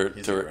him over to...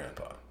 He's a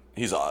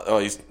grandpa.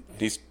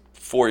 He's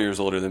 4 years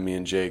older than me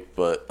and Jake,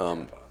 but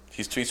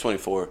he's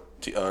 24.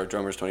 Our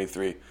drummer's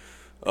 23.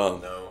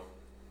 No.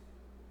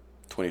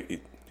 20.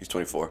 He's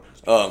 24.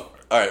 All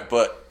right,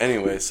 but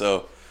anyway,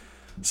 so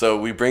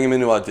we bring him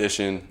into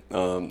audition.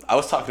 I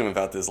was talking to him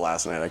about this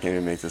last night. I can't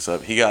even make this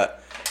up. He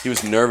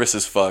was nervous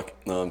as fuck.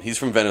 He's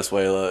from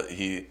Venezuela.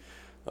 He's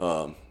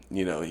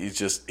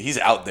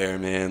out there,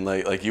 man.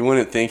 Like you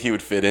wouldn't think he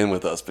would fit in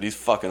with us, but he's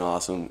fucking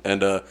awesome.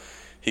 And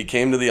he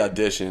came to the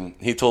audition.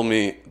 He told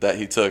me that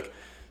he took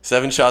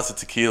 7 shots of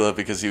tequila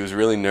because he was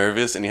really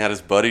nervous, and he had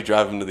his buddy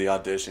drive him to the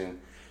audition.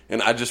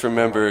 And I just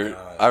remember,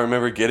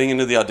 getting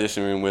into the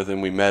audition room with him.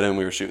 We met him.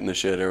 We were shooting the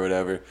shit or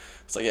whatever.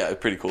 It's like, yeah,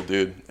 pretty cool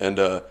dude.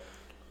 And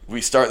we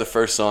start the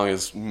first song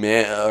is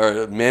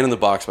Man in the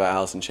Box by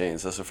Alice in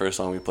Chains. That's the first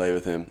song we play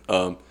with him.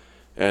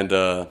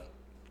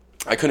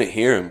 I couldn't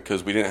hear him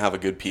because we didn't have a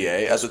good PA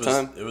at the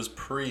time. It was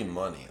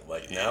pre-money.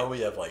 Now we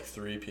have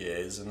 3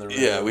 PAs in the room.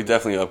 Yeah, we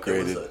definitely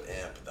upgraded. It was an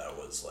amp that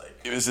was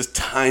it was this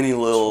tiny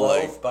little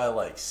 12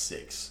 by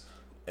 6,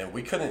 and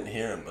we couldn't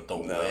hear him. But the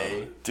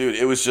way, dude,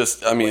 it was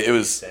just. I mean, it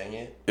was.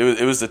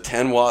 It was a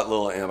 10-watt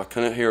little amp. I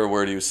couldn't hear a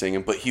word he was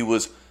singing, but he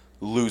was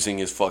losing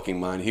his fucking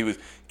mind. He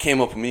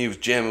came up with me. He was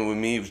jamming with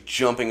me. He was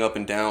jumping up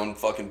and down,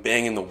 fucking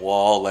banging the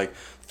wall,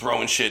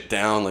 throwing shit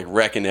down,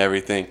 wrecking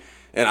everything.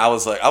 And I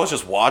was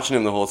just watching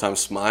him the whole time,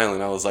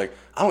 smiling. I was like,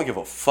 I don't give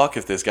a fuck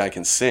if this guy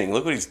can sing.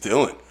 Look what he's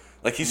doing.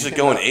 He's just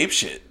going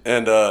apeshit.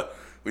 And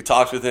we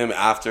talked with him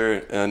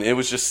after, and it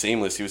was just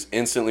seamless. He was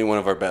instantly one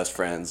of our best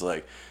friends.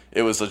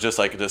 It was just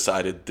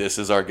decided this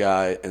is our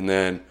guy. And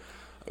then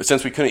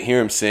since we couldn't hear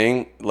him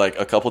sing,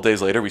 a couple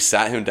days later, we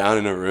sat him down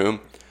in a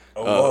room.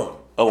 Alone.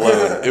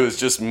 It was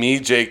just me,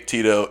 Jake,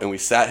 Tito, and we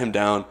sat him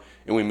down,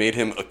 and we made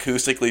him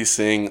acoustically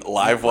sing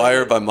Live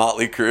Wire by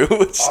Motley Crue.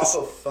 Off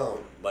a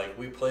phone.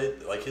 we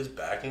played, like, his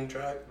backing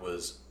track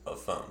was a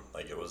phone.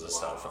 Like, it was a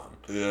cell phone.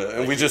 Yeah,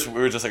 and like,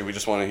 we were just like, we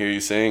just want to hear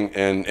you sing,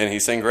 and he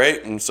sang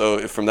great, and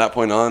so from that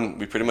point on,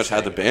 we pretty much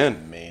had the band.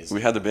 Amazing.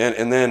 We had the band,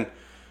 and then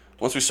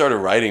once we started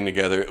writing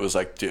together, it was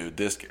like, dude,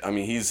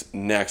 he's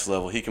next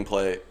level. He can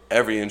play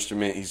every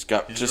instrument. He's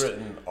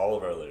written all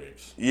of our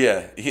lyrics.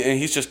 Yeah, and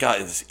he's just got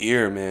this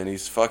ear, man.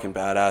 He's fucking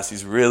badass.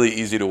 He's really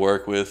easy to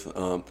work with.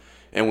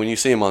 And when you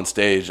see him on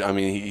stage, I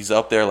mean, he's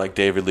up there like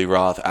David Lee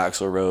Roth,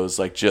 Axl Rose,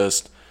 like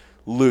just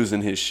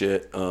losing his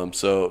shit.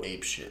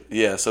 Ape shit.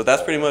 Yeah, so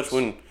that's pretty much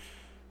when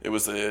it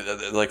was,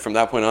 like from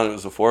that point on, it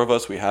was the four of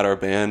us. We had our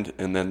band,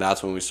 and then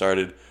that's when we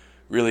started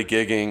really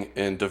gigging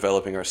and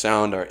developing our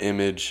sound, our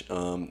image,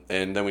 and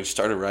then we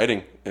started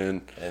writing.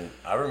 And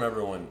I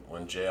remember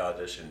when Jay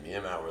auditioned, me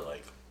and Matt were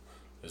like,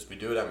 because we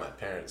do it at my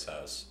parents'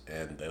 house,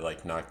 and they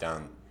like knocked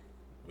down,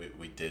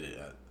 we did it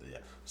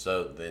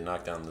so they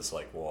knocked down this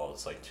like wall.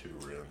 It's like 2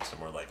 rooms,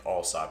 and we're like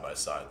all side by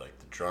side. Like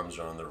the drums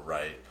are on the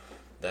right,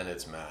 then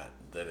it's Matt,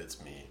 then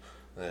it's me,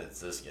 then it's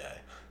this guy,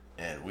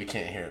 and we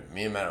can't hear him.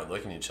 Me and Matt are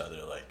looking at each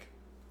other like,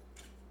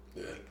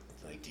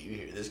 like, do you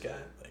hear this guy?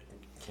 Like,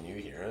 can you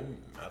hear him?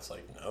 Matt's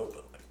like, no,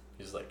 but like,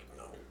 he's like,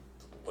 no,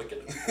 look at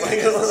him.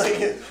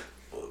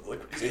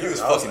 Look, he was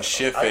fucking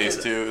shit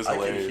faced too. It was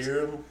hilarious. I could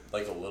hear him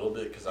like a little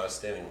bit because I was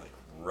standing like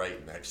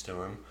right next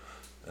to him,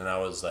 and I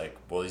was like,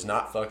 well, he's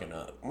not fucking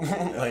up.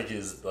 Like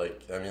he's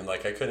like, I mean,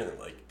 like I couldn't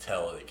like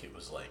tell like it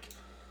was like,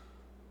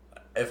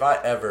 if I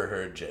ever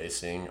heard Jay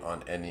sing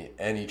on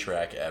any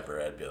track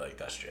ever, I'd be like,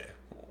 that's Jay.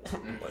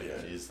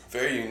 Like, he's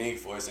very unique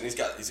voice, and he's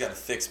got a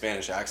thick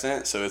Spanish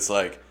accent, so it's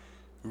like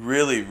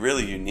really,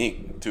 really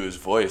unique to his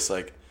voice.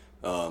 Like,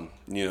 a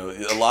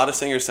lot of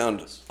singers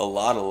sound a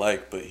lot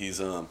alike, but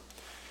he's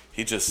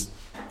just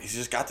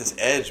got this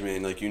edge,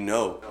 man. Like,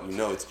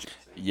 it's.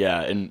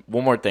 Yeah, and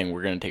one more thing,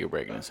 we're gonna take a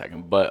break in a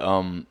second, but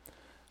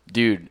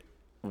dude,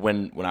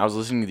 when I was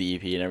listening to the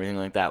EP and everything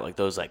like that, like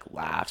those like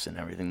laughs and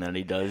everything that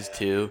he does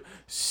too,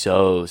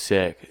 so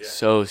sick,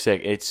 so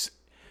sick. It's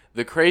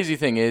the crazy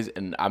thing is,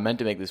 and I meant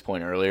to make this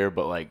point earlier,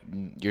 but like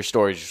your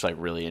story is just like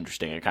really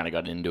interesting. I kind of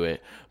got into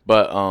it,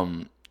 but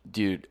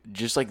dude,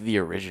 just like the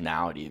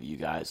originality of you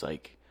guys,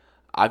 like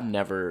I've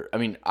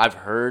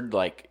heard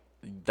like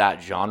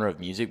that genre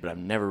of music, but I've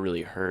never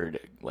really heard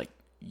like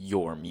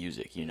your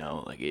music,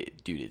 like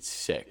dude, it's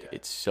sick. Yeah.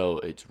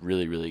 It's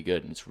really, really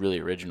good, and it's really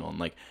original. And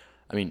like,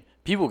 I mean,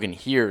 people can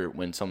hear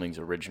when something's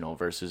original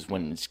versus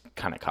when it's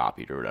kind of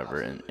copied or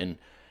whatever. Absolutely.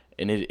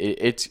 And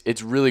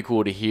it's really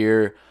cool to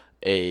hear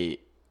a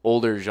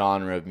older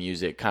genre of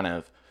music kind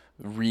of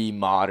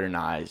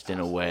remodernized in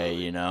a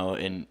way,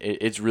 and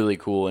it's really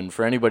cool. And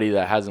for anybody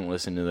that hasn't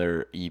listened to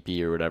their EP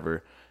or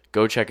whatever,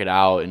 go check it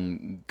out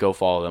and go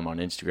follow them on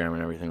Instagram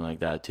and everything like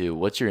that too.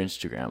 What's your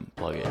Instagram?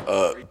 Plug it.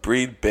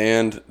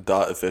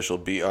 Breedband.official,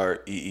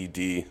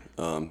 BREED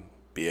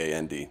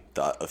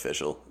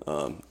BAND.official.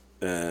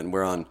 And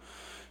we're on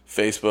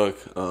Facebook,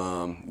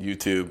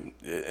 YouTube,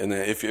 and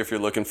then if you're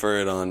looking for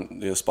it on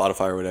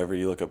Spotify or whatever,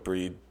 you look up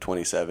Breed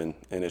 27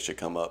 and it should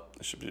come up.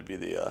 It should be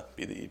the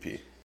EP.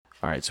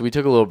 All right, so we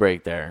took a little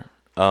break there.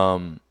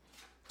 To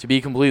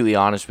be completely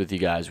honest with you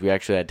guys, we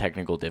actually had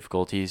technical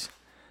difficulties.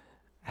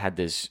 Had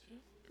this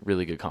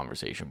really good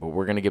conversation, but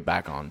we're gonna get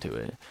back onto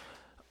it.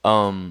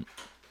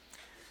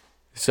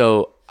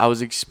 So I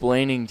was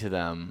explaining to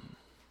them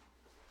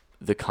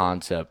the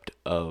concept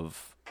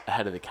of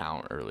ahead of the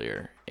count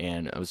earlier,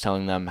 and I was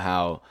telling them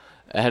how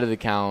ahead of the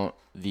count,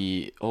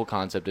 the whole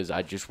concept is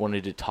I just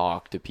wanted to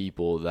talk to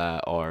people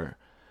that are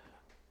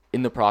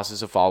in the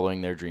process of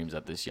following their dreams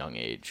at this young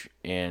age,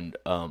 and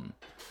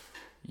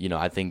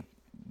I think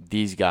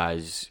these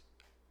guys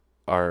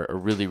are a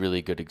really,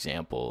 really good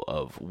example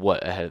of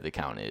what ahead of the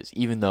count is.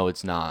 Even though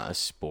it's not a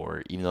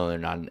sport, even though they're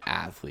not an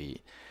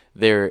athlete,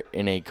 they're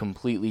in a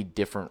completely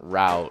different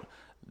route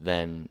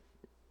than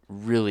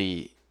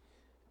really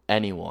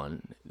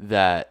anyone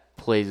that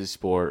plays a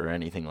sport or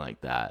anything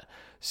like that.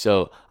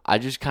 So I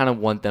just kind of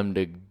want them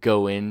to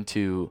go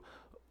into,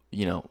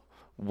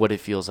 what it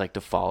feels like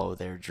to follow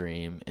their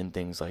dream and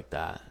things like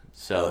that.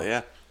 So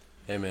yeah.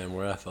 Hey man,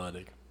 we're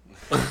athletic.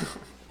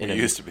 It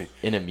used to be.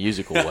 In a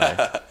musical way.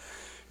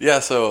 Yeah,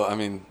 so, I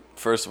mean,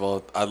 first of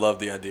all, I love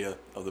the idea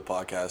of the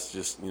podcast,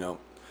 just,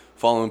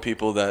 following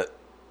people that,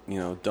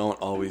 don't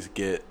always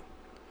get,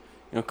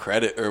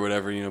 credit or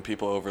whatever.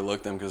 People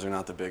overlook them because they're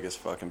not the biggest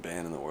fucking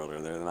band in the world, or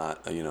they're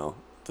not,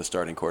 the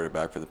starting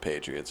quarterback for the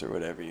Patriots or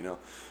whatever,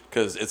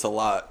 because it's a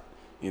lot,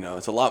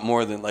 it's a lot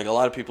more than, like, a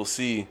lot of people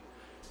see,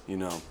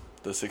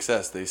 the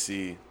success they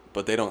see,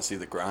 but they don't see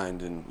the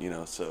grind, and,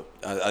 so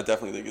I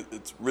definitely think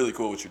it's really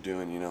cool what you're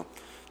doing,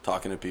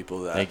 talking to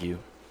people that... Thank you.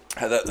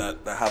 That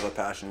have a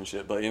passion and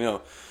shit. But,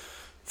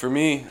 for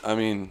me, I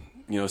mean,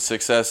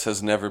 success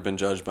has never been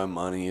judged by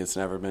money. It's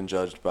never been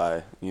judged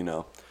by,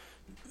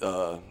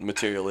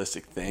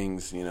 materialistic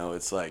things.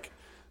 It's like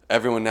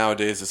everyone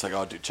nowadays, it's like,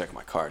 oh, dude, check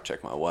my car,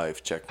 check my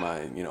wife, check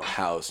my,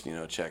 house,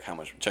 check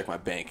my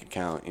bank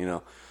account,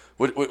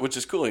 which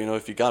is cool,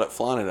 if you got it,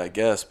 flaunt it, I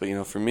guess.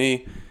 But, for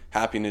me,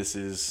 happiness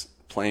is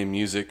playing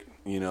music,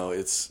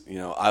 it's,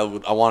 I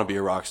want to be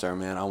a rock star,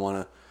 man. I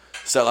want to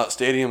sell out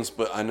stadiums,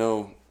 but I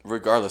know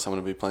regardless, I'm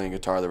going to be playing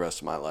guitar the rest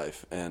of my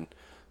life. And,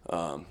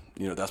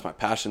 that's my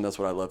passion. That's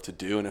what I love to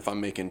do. And if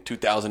I'm making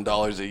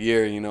 $2,000 a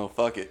year,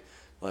 fuck it.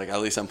 Like,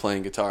 at least I'm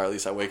playing guitar. At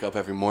least I wake up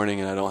every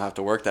morning and I don't have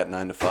to work that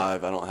 9 to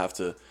 5. I don't have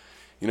to,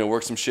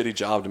 work some shitty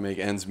job to make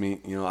ends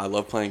meet. I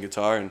love playing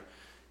guitar, and,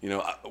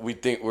 we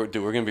think we're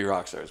going to be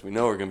rock stars. We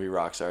know we're going to be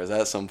rock stars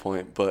at some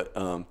point, but,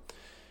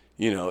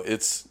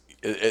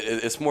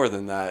 it's more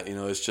than that.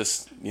 It's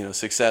just,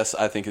 success,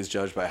 I think, is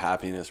judged by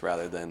happiness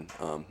rather than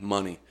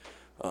money.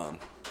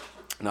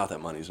 Not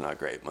that money's not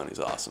great. Money's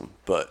awesome.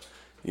 But,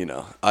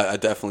 I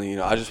definitely,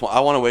 I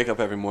want to wake up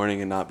every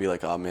morning and not be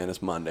like, oh, man,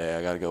 it's Monday.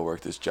 I got to go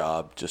work this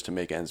job just to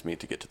make ends meet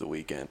to get to the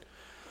weekend.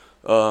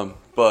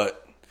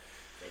 But,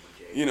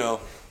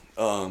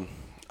 I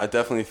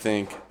definitely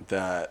think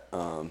that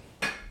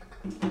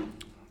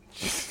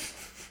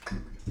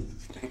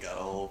got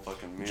a whole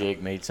fucking meal.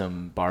 Jake made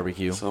some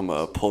barbecue. Some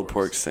pulled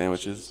pork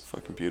sandwiches.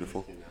 Fucking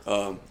beautiful.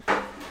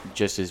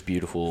 Just as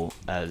beautiful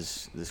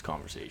as this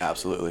conversation.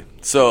 Absolutely.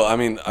 So I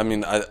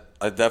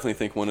definitely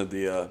think one of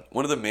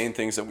the main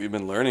things that we've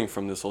been learning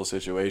from this whole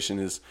situation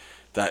is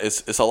that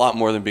it's a lot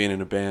more than being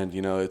in a band.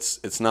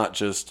 It's not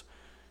just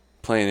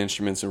playing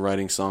instruments and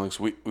writing songs.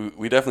 We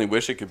definitely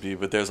wish it could be,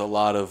 but there's a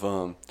lot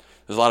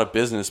of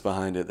business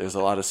behind it. There's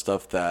a lot of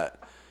stuff that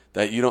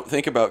you don't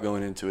think about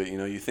going into it.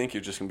 You think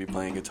you're just gonna be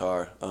playing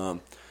guitar.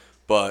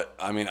 But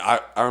I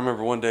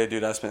remember one day,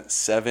 dude, I spent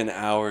 7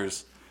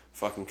 hours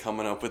fucking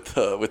coming up with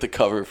the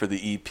cover for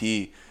the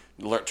EP,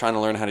 trying to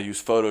learn how to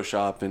use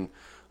Photoshop, and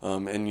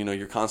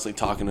you're constantly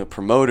talking to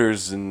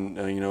promoters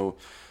and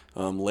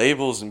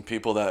labels and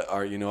people that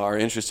are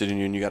interested in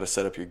you, and you got to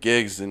set up your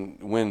gigs.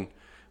 And when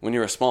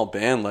you're a small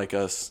band like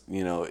us,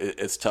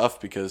 it's tough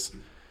because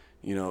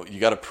you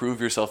got to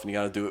prove yourself and you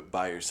got to do it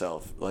by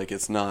yourself. Like,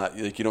 it's not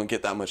like you don't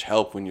get that much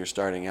help when you're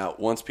starting out.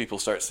 Once people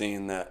start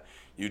seeing that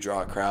you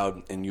draw a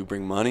crowd and you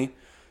bring money,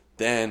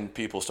 then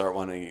people start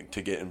wanting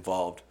to get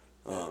involved.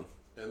 And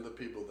the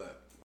people that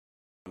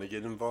want to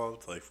get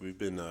involved, like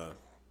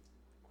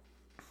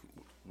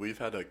we've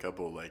had a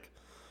couple like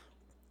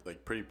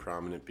pretty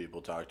prominent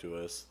people talk to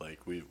us. Like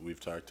we've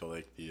talked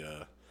to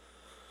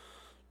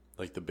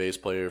the bass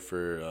player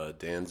for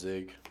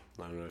Danzig.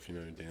 I don't know if you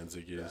know who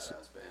Danzig is.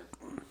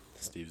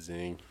 Steve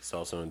Zing. He's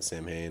also in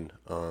Sam Hain.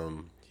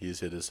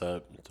 He's hit us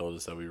up, told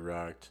us that we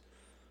rocked,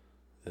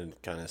 and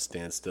kind of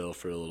stand still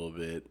for a little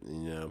bit.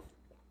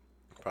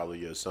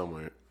 Probably go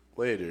somewhere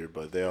later.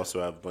 But they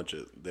also have a bunch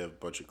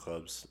of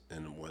clubs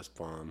in West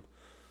Palm.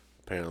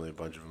 Apparently, a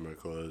bunch of them are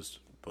closed,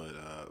 but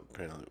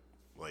apparently,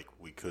 like,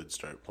 we could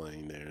start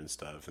playing there and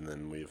stuff. And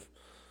then we've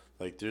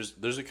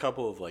there's a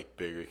couple of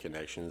bigger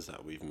connections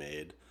that we've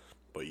made,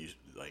 but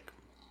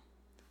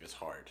it's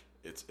hard.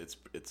 It's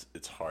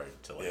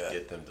hard to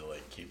get them to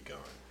keep going.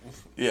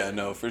 Yeah,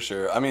 no, for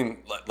sure. I mean,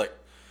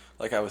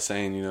 like I was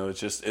saying, it's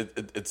just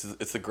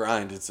it's the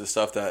grind. It's the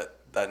stuff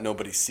that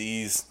nobody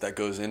sees that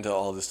goes into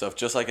all this stuff.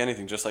 Just like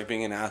anything, just like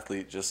being an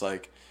athlete, just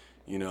like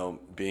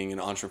being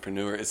an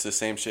entrepreneur. It's the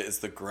same shit. It's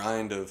the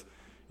grind of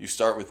you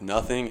start with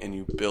nothing and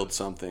you build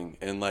something.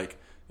 And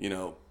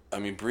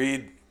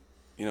Breed,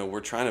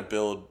 we're trying to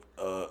build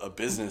a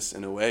business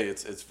in a way.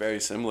 It's very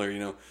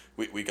similar.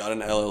 We got an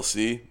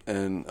LLC,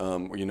 and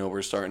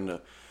we're starting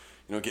to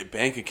get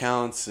bank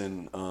accounts,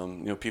 and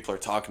people are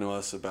talking to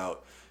us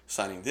about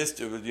signing this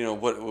to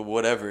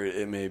whatever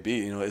it may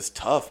be. It's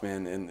tough,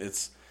 man, and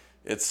it's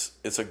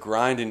a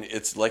grind, and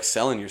it's like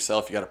selling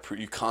yourself.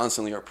 You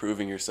constantly are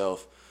proving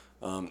yourself,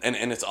 and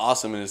it's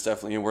awesome, and it's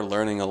definitely we're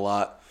learning a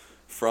lot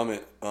from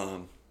it,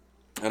 and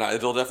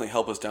it'll definitely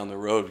help us down the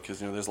road because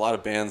there's a lot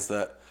of bands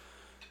that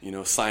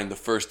signed the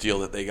first deal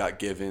that they got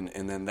given,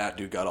 and then that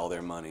dude got all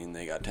their money, and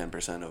they got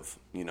 10% of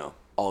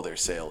all their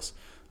sales.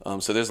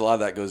 So there's a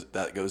lot of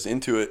that goes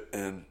into it,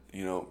 and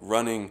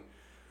running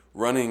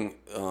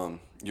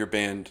your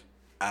band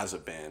as a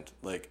band,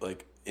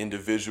 like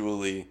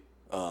individually,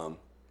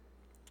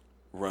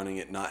 running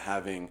it, not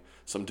having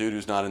some dude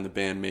who's not in the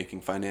band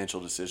making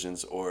financial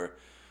decisions or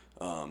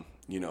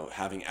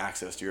having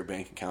access to your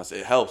bank accounts.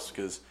 It helps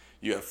because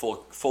you have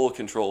full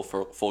control,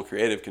 full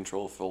creative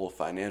control, full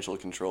financial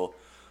control.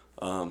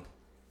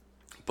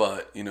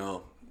 But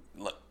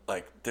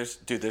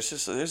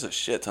there's a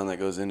shit ton that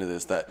goes into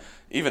this that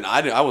even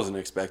I wasn't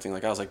expecting. I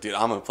was like, dude,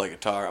 I'm gonna play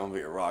guitar, I'm gonna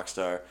be a rock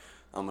star,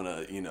 I'm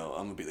gonna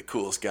be the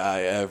coolest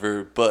guy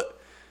ever. But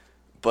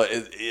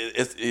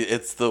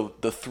it's the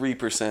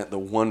 3%, the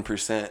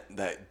 1%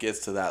 that gets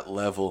to that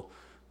level.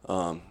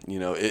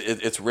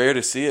 It's rare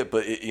to see it,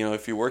 but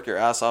if you work your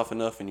ass off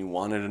enough and you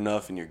want it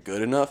enough and you're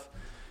good enough,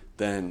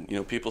 then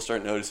people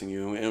start noticing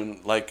you.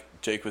 And like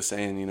Jake was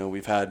saying,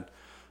 we've had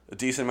a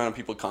decent amount of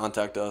people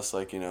contact us,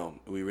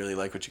 we really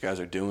like what you guys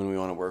are doing, we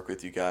want to work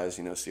with you guys,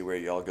 see where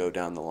y'all go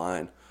down the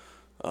line.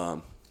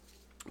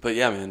 But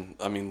yeah, man,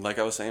 like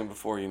I was saying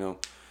before,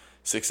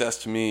 success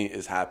to me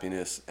is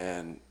happiness,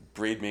 and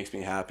Breed makes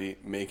me happy.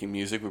 Making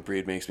music with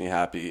Breed makes me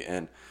happy,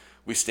 and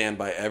we stand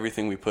by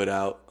everything we put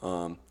out.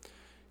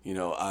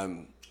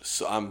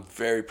 so I'm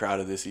very proud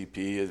of this EP.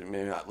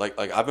 Like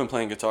I've been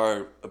playing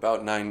guitar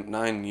about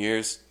nine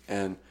years,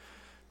 and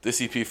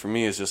this EP for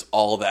me is just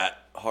all that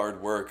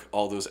hard work,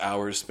 all those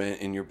hours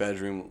spent in your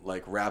bedroom,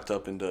 like wrapped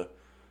up into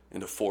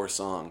 4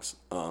 songs,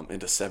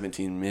 into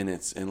 17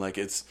 minutes, and like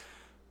it's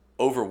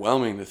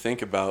overwhelming to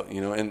think about,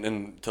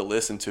 and to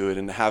listen to it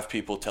and to have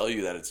people tell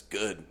you that it's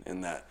good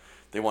and that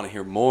they want to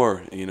hear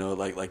more,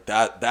 like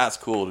that's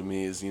cool to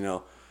me. Is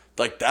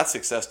like that's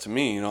success to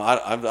me.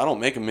 I don't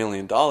make $1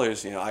 million.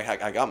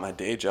 I got my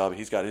day job.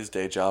 He's got his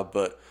day job.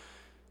 But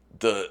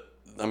the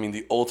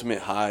ultimate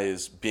high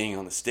is being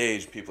on the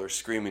stage. People are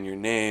screaming your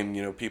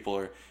name. People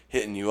are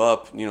hitting you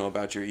up.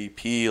 About your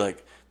EP.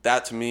 Like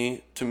that to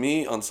me,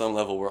 on some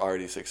level, we're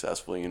already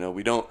successful.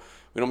 We don't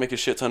make a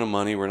shit ton of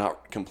money. We're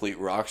not complete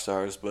rock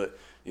stars, but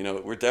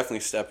we're definitely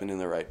stepping in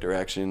the right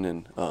direction.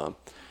 And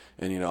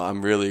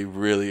I'm really,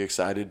 really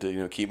excited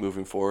to keep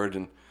moving forward.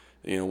 And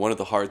one of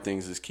the hard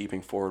things is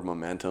keeping forward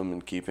momentum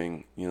and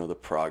keeping, the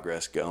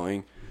progress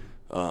going.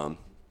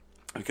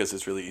 Because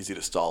it's really easy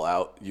to stall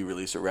out. You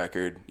release a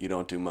record, you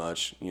don't do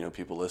much,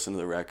 people listen to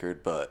the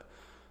record, but,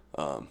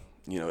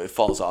 it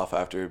falls off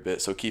after a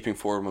bit. So keeping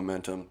forward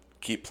momentum,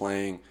 keep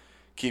playing,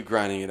 keep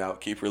grinding it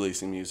out, keep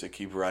releasing music,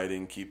 keep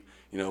writing,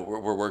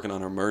 we're working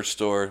on our merch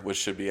store, which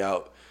should be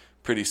out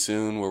pretty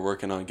soon. We're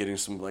working on getting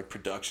some like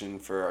production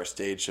for our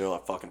stage show,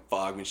 like fucking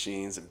fog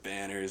machines and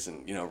banners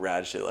and,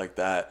 rad shit like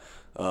that.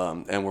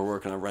 And we're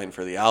working on writing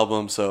for the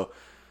album. So,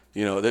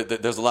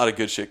 there's a lot of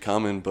good shit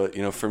coming. But,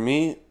 for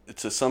me,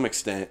 to some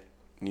extent,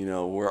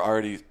 we're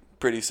already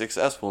pretty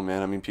successful,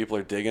 man. I mean, people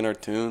are digging our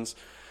tunes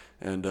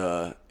and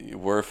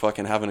we're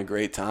fucking having a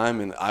great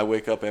time. And I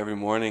wake up every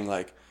morning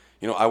like,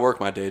 I work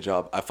my day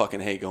job. I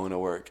fucking hate going to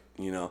work.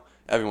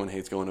 Everyone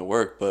hates going to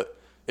work, but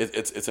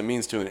it's a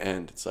means to an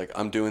end. It's like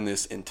I'm doing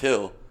this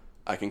until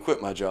I can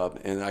quit my job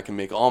and I can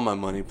make all my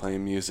money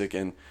playing music.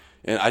 And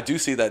I do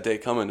see that day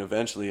coming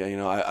eventually.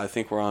 I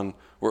think we're on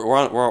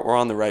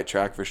the right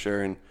track for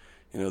sure. And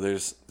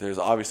there's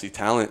obviously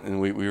talent,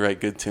 and we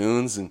write good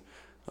tunes, and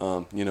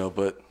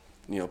but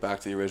back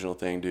to the original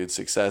thing, dude.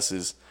 Success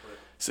is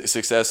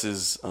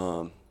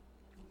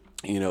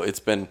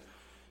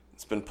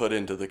it's been put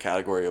into the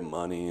category of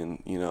money,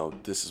 and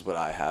this is what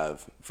I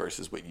have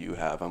versus what you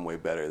have. I'm way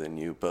better than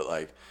you, but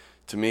like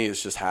to me,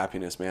 it's just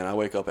happiness, man. I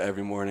wake up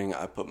every morning,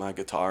 I put my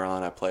guitar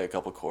on, I play a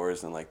couple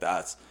chords, and like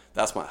that's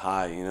my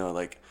high,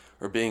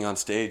 or being on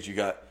stage, you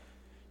got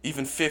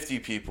even 50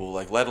 people,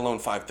 like let alone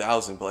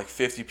 5,000, but like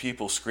 50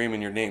 people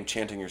screaming your name,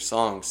 chanting your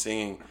song,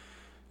 singing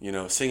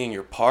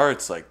your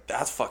parts. Like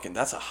that's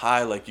a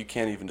high like you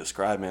can't even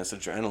describe, man. It's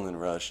adrenaline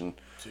rush. And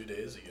 2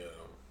 days ago,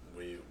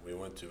 we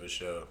went to a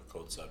show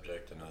called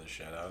Subject, another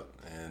shout out,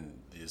 and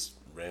these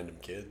random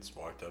kids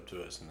walked up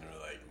to us and they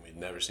were like, we'd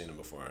never seen them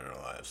before in our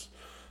lives.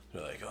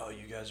 They're like, "Oh,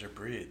 you guys are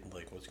Breed.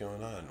 Like, what's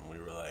going on?" And we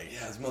were like,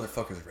 "Yeah, these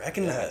motherfuckers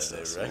recognized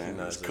us. They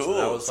recognized us." Cool.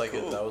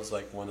 And that was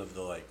like one of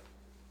the like.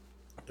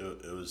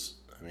 It was.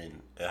 I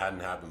mean, it hadn't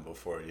happened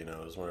before. It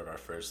was one of our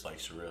first like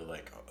surreal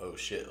like, oh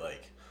shit,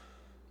 like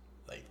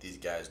these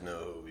guys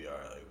know who we are.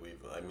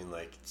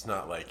 Like it's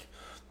not like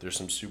there's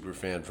some super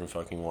fan from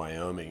fucking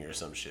Wyoming or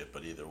some shit.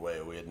 But either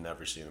way, we had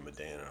never seen them a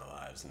day in our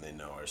lives, and they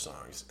know our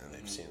songs, and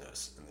they've seen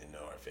us, and they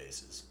know our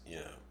faces.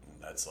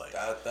 That's like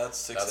that's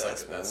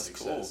success. That's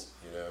success,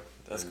 cool.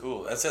 That's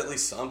cool. That's at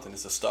least something.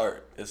 It's a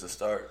start.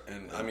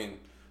 And I mean,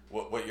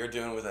 what you're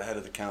doing with Ahead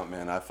of the Count,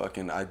 man, I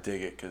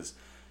dig it, because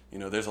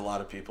there's a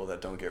lot of people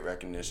that don't get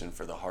recognition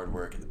for the hard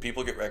work.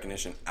 People get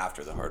recognition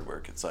after the hard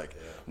work. It's like,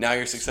 now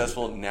you're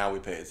successful, now we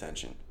pay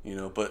attention.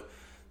 But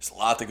there's a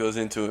lot that goes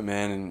into it,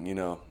 man, and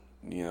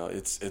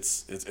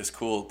it's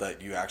cool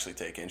that you actually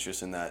take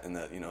interest in that, and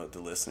that the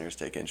listeners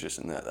take interest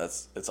in that.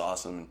 It's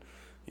awesome.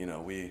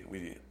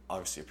 We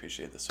obviously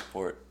appreciate the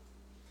support.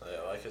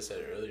 Like I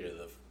said earlier,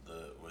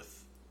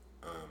 with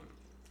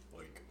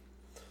like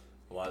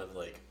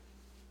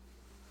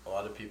a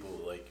lot of people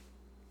like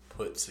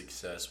put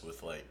success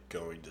with like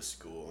going to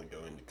school and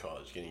going to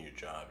college, getting your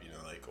job.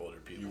 Like older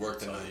people. You work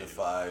the 9 to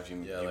 5.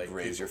 You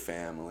raise your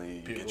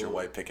family. You get your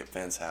white picket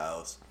fence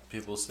house.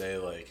 People say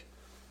like,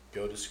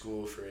 go to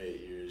school for 8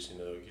 years.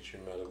 Get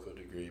your medical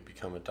degree,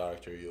 become a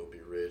doctor. You'll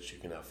be rich. You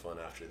can have fun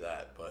after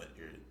that. But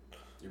you're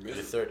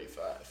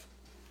 35.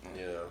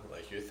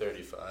 Like you're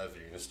 35,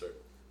 you're gonna start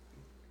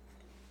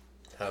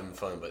having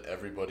fun. But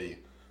everybody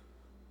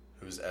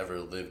who's ever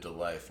lived a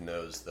life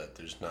knows that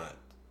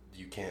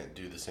you can't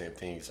do the same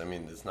things. I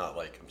mean, it's not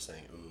like I'm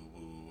saying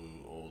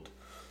ooh old.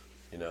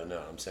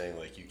 No, I'm saying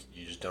like you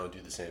just don't do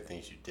the same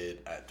things you did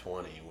at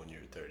 20 when you're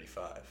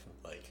 35.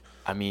 Like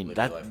I mean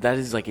that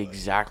is like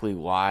exactly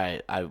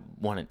why I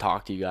want to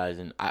talk to you guys,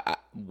 and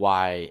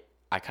why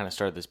I kind of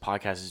started this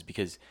podcast is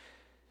because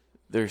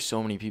there's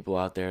so many people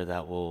out there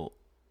that will,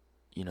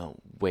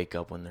 wake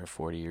up when they're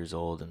 40 years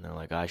old and they're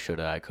like, I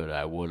shoulda, I coulda,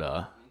 I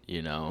woulda,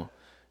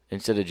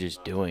 instead of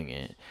just doing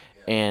it.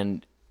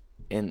 And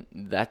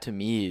that to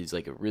me is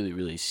like a really,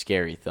 really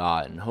scary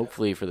thought. And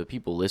hopefully for the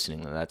people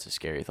listening, that's a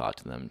scary thought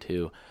to them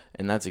too.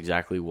 And that's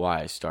exactly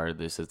why I started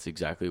this. That's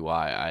exactly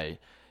why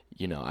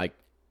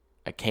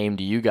I came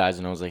to you guys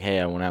and I was like, hey,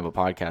 I want to have a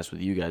podcast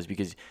with you guys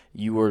because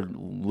you were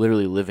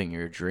literally living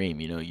your dream.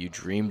 You know, you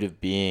dreamed of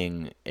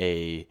being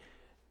a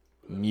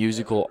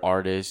musical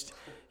artist.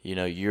 You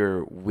know,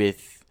 you're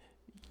with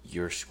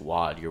your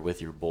squad, you're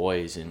with your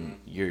boys, and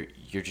you're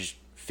just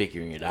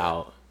figuring it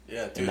out.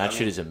 Yeah, dude. And that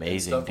shit is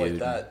amazing, stuff dude. Like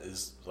that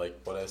is like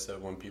what I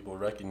said when people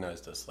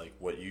recognized us, like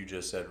what you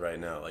just said right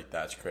now. Like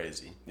that's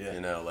crazy. Yeah.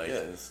 You know, like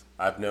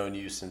I've known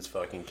you since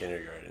fucking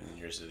kindergarten, and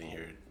you're sitting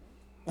here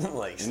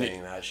like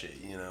saying that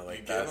shit. You know,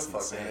 like that's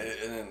insane.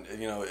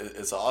 And you know,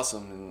 it's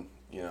awesome, and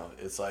you know,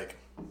 it's like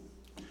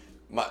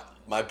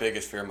my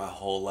biggest fear my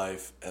whole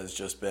life has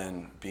just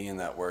been being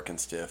that working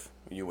stiff.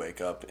 You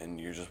wake up and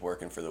you're just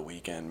working for the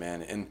weekend,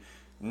 man, and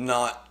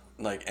not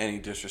like any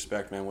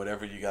disrespect, man.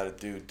 Whatever you got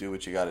to do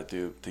what you got to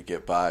do to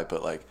get by.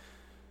 But like,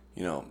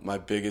 you know, my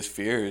biggest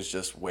fear is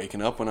just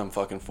waking up when I'm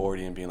fucking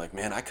 40 and being like,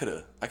 man, I could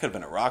have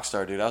been a rock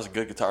star, dude. I was a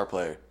good guitar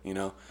player, you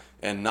know,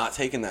 and not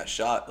taking that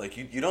shot. Like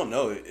you don't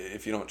know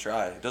if you don't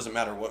try. It doesn't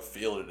matter what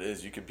field it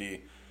is. You could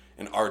be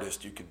an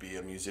artist, you could be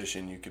a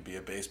musician, you could be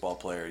a baseball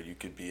player, you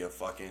could be a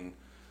fucking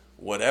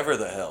whatever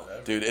the hell,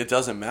 dude. It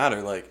doesn't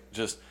matter. Like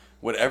just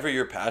whatever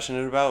you're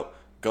passionate about,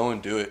 go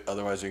and do it.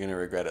 Otherwise, you're gonna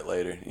regret it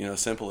later. You know,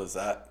 simple as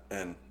that.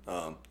 And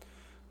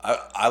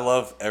I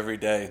love every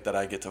day that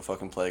I get to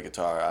fucking play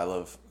guitar. I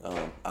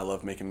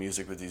love making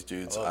music with these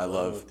dudes. I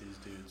love with these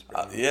dudes,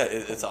 bro. yeah,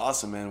 it's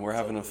awesome, man. We're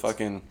having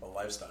a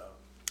lifestyle.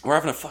 We're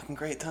having a fucking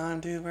great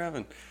time, dude. We're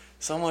having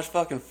so much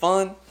fucking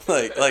fun.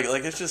 Like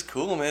it's just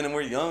cool, man. And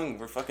we're young.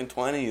 We're fucking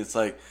 20. It's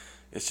like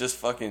it's just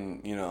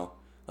fucking, you know.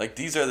 Like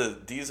these are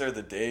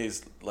the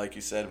days, like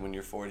you said, when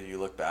you're 40, you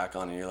look back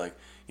on and you're like,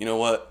 you know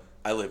what?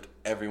 I lived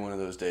every one of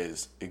those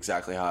days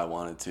exactly how I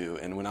wanted to.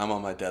 And when I'm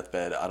on my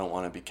deathbed, I don't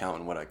want to be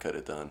counting what I could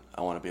have done.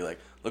 I want to be like,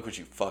 look what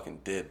you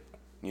fucking did,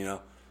 you know?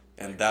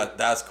 And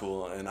that's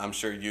cool. And I'm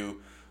sure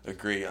you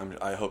agree.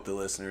 I hope the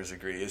listeners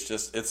agree.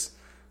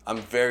 I'm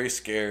very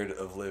scared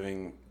of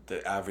living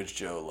the average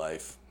Joe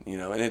life, you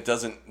know? And it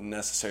doesn't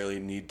necessarily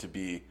need to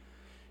be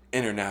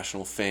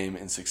international fame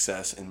and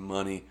success and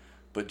money,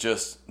 but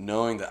just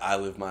knowing that I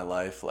live my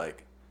life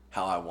like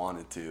how I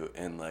wanted to.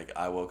 And like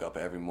I woke up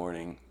every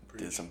morning,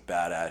 did some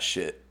badass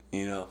shit,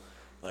 you know,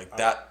 like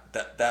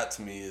that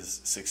to me is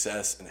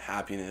success and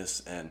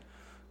happiness. And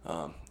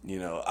you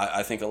know,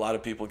 I think a lot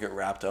of people get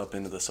wrapped up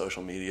into the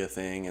social media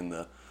thing and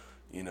the,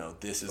 you know,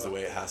 this is the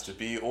way it has to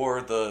be,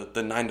 or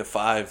the 9 to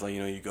 5, like, you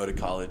know, you go to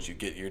college, you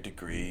get your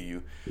degree,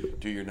 you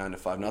do your 9 to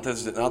 5. Not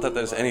that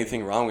there's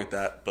anything wrong with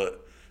that,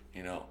 but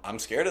you know, I'm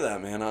scared of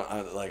that, man.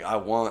 I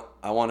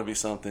want to be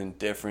something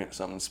different,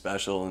 something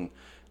special, and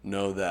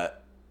know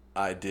that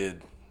I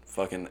did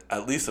fucking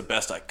at least the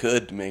best I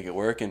could to make it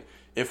work. And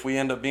if we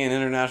end up being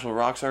international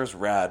rock stars,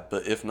 rad.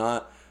 But if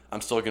not, I'm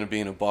still gonna be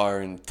in a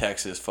bar in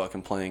Texas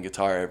fucking playing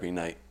guitar every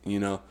night, you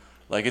know?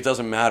 Like it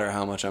doesn't matter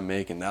how much I'm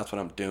making, that's what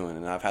I'm doing.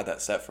 And I've had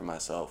that set for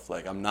myself.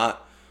 Like I'm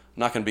not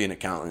gonna be an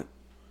accountant.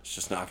 It's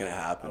just not gonna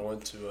happen. I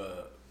went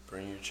to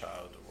Bring Your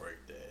Child to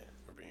Work Day,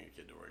 or Bring Your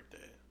Kid to Work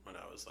Day, when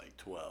I was like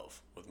 12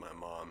 with my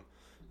mom,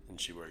 and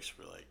she works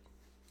for like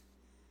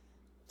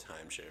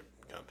timeshare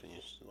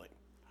companies, like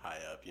high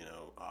up, you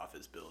know,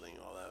 office building,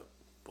 all that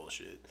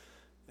bullshit.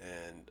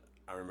 And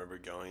I remember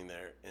going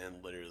there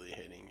and literally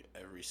hitting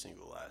every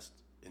single last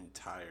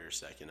entire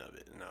second of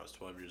it. And I was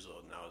 12 years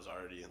old, and I was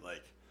already in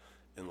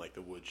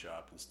the wood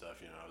shop and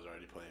stuff. You know, I was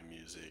already playing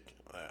music.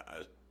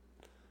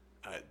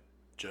 I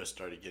just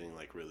started getting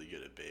like really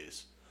good at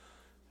bass,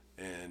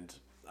 and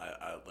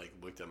I like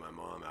looked at my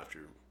mom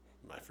after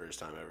my first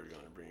time ever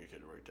going to Bring Your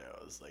Kid to Work Day.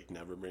 I was like,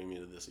 never bring me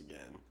to this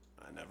again.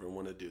 I never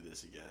want to do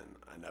this again.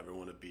 I never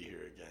want to be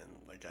here again.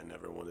 Like, I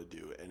never want to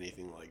do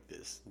anything like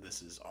this.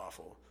 This is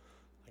awful.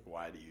 Like,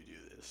 why do you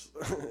do this?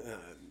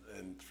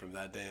 and from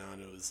that day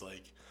on, it was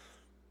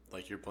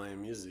like you're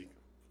playing music.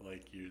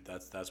 Like,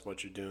 that's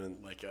what you're doing.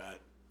 Like,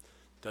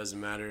 doesn't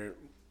matter,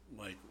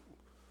 like,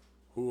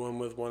 who I'm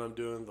with, what I'm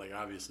doing. Like,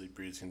 obviously,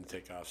 Breed's going to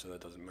take off, so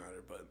that doesn't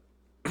matter.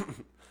 But,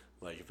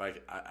 like, if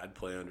I'd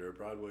play under a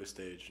Broadway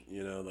stage,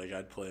 you know? Like,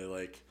 I'd play,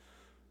 like,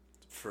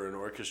 for an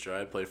orchestra,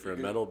 I'd play for a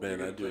metal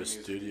band, I'd do a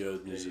studio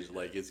music.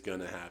 Like, it's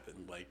gonna happen.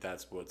 Like,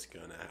 that's what's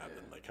gonna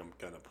happen. Like, I'm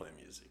gonna play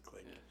music.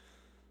 Like,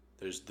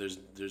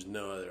 there's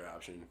no other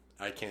option.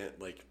 I can't,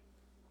 like,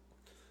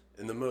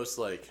 in the most,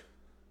 like,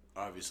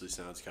 obviously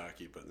sounds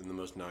cocky, but in the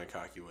most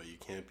non-cocky way, you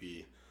can't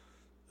be,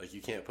 like,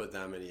 you can't put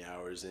that many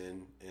hours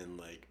in and,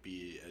 like,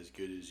 be as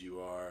good as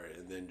you are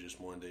and then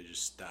just one day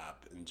just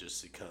stop and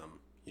just succumb,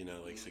 you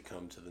know, like,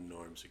 succumb to the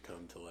norm,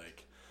 succumb to,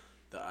 like,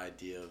 the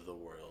idea of the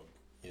world.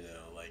 You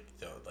know, like,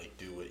 don't, like,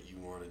 do what you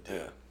want to do.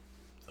 Yeah.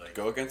 Like,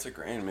 go against the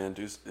grain, man.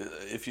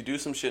 If you do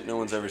some shit no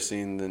one's ever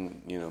seen,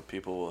 then, you know,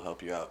 people will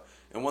help you out.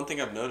 And one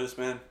thing I've noticed,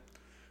 man,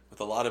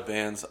 with a lot of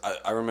bands,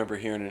 I remember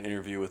hearing an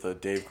interview with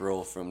Dave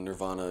Grohl from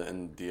Nirvana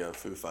and the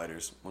Foo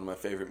Fighters, one of my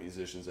favorite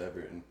musicians ever.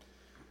 And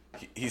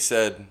he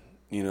said,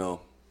 you know,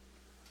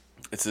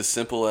 it's as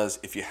simple as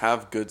if you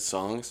have good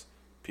songs,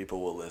 people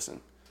will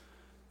listen.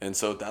 And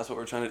so that's what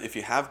we're trying to. If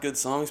you have good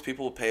songs,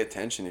 people will pay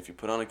attention. If you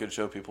put on a good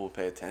show, people will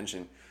pay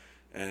attention.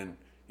 And,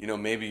 you know,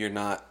 maybe you're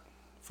not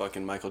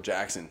fucking Michael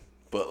Jackson,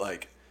 but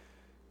like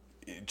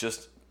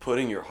just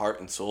putting your heart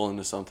and soul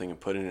into something and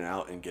putting it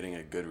out and getting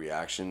a good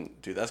reaction,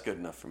 dude, that's good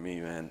enough for me,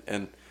 man.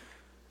 And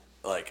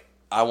like,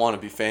 I want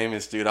to be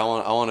famous, dude. I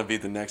want to be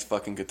the next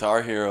fucking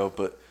Guitar Hero,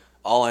 but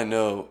all I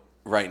know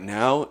right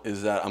now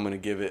is that I'm gonna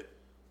give it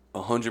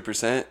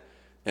 100%,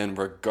 and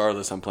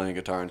regardless, I'm playing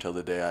guitar until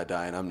the day I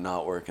die, and I'm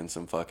not working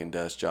some fucking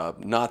desk job.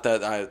 Not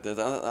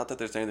that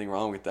there's anything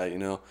wrong with that, you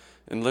know.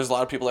 And there's a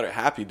lot of people that are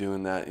happy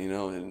doing that, you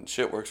know, and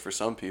shit works for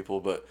some people,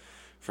 but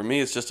for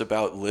me, it's just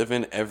about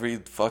living every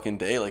fucking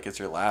day like it's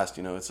your last.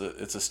 You know, it's a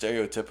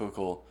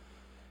stereotypical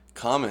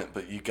comment,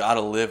 but you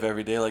gotta live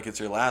every day like it's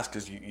your last,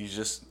 because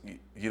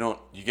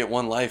you get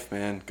one life,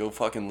 man. Go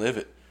fucking live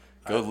it.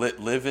 Go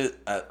live it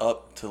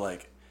up to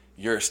like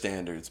your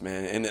standards,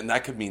 man. And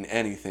that could mean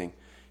anything.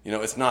 You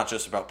know, it's not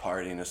just about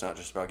partying. It's not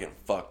just about getting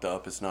fucked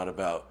up. It's not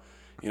about,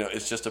 you know,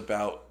 it's just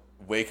about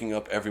waking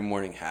up every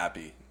morning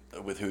happy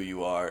with who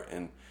you are,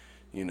 and,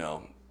 you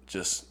know,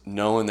 just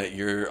knowing that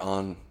you're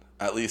on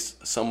at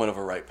least somewhat of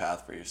a right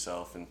path for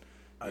yourself. And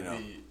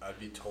I'd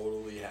be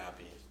totally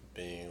happy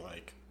being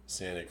like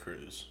Santa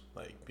Cruz,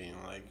 like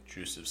being like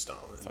Juice of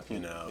Stalin, you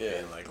know,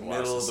 being like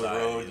middle of the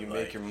road, you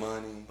make your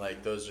money.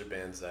 Like, those are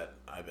bands that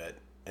I bet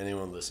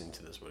anyone listening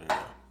to this would know,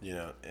 you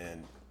know,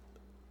 and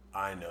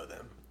I know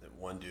them.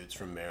 One dude's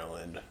from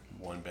Maryland,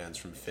 one band's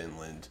from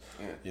Finland,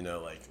 you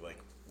know, like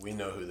we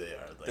know who they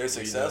are. Like, they're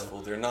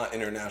successful. They're not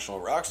international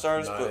rock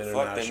stars, but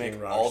fuck, they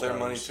make all their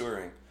money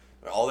touring.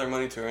 All their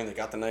money touring. They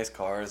got the nice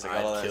cars. They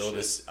got all that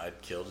shit.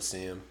 I'd kill to see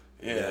him.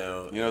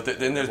 Yeah, you know.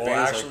 Then there's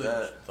bands actually, like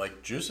that.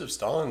 Like Juice of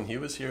Stalin, he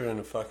was here in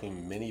a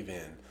fucking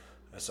minivan.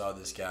 I saw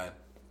this guy.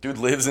 Dude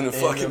lives in a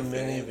fucking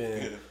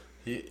minivan.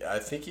 I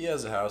think he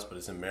has a house, but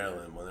it's in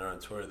Maryland. When they're on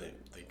tour, they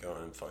go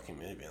in a fucking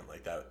minivan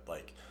like that.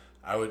 Like,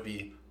 I would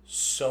be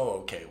so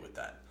okay with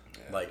that.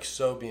 Yeah. Like,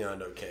 so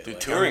beyond okay. Dude,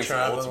 like, touring, I'm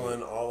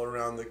traveling all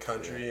around the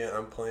country.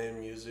 I'm playing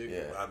music.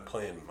 I'm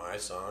playing my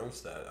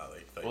songs that I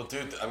like. Well,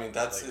 dude, I mean,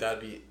 that's like,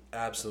 that'd be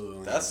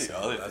absolutely. That's insane.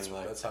 the other thing.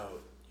 Like,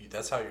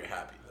 that's how you're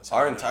happy.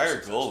 Our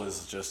entire goal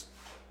is just,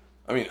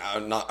 I mean,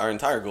 our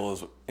entire goal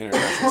is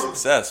international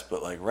success.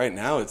 But like right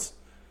now, it's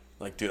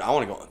like, dude, I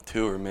want to go on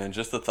tour, man.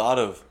 Just the thought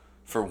of,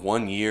 for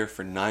 1 year,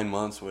 for 9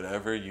 months,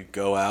 whatever, you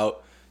go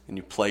out and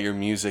you play your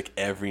music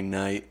every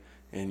night,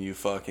 and you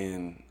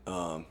fucking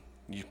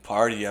you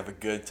party, you have a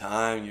good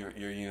time.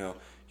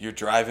 You're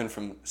driving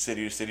from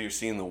city to city. You're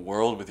seeing the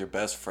world with your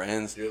best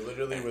friends. You're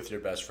literally with your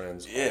best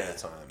friends all the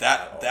time.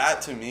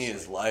 That to me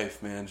is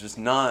life, man. Just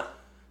not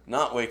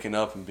waking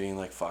up and being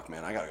like, fuck,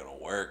 man, I gotta go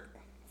to work.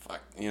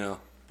 Fuck, you know.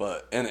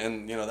 But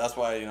and you know, that's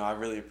why, you know, I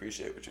really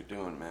appreciate what you're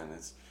doing, man.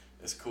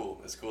 It's cool.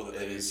 It's cool that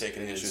you're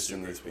taking interest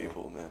in these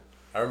people, man.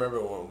 I remember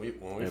when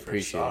we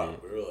first saw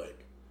it, we were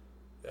like,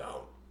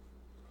 yo,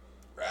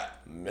 rad.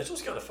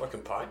 Mitchell's got a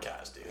fucking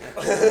podcast, dude.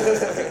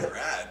 Fucking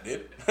rad,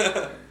 dude.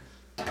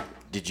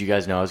 Did you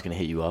guys know I was gonna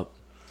hit you up?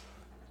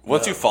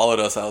 Once you followed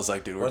us, I was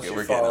like, dude, we're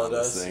getting on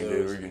this thing,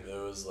 dude.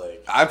 It was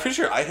like, I'm pretty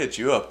sure I hit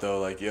you up though,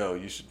 like, yo,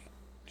 you should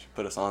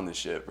put us on this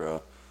shit,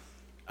 bro.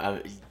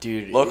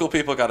 Dude, local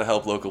people got to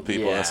help local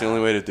people. Yeah. That's the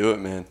only way to do it,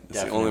 man.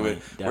 It's the only way.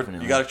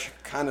 Definitely. You got to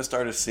kind of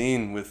start a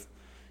scene with.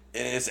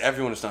 It's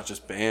everyone. It's not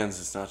just bands.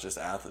 It's not just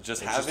athletes.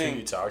 Just having who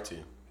you talk to.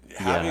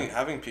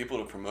 Having people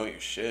to promote your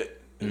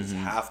shit is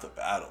half the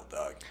battle,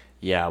 dog.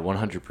 Yeah,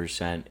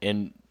 100%.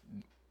 And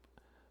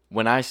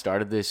when I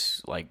started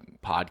this like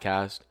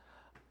podcast,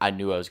 I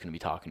knew I was going to be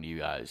talking to you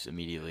guys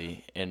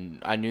immediately, and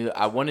I knew that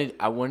I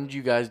wanted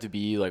you guys to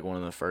be like one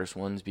of the first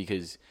ones,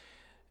 because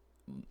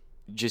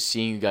just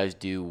seeing you guys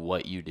do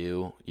what you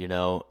do, you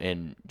know,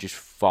 and just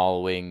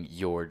following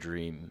your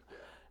dream,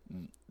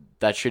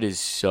 that shit is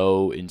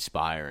so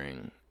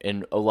inspiring.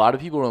 And a lot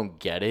of people don't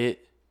get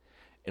it,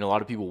 and a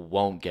lot of people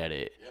won't get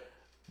it. Yep.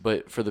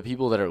 But for the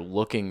people that are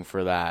looking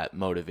for that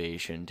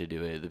motivation to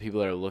do it, the people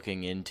that are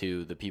looking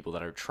into the people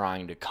that are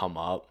trying to come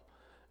up,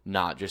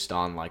 not just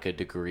on like a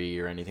degree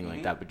or anything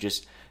like that, but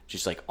just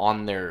like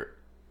on their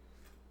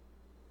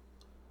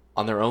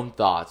own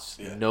thoughts,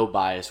 no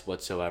bias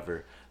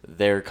whatsoever.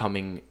 They're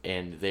coming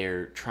and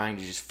they're trying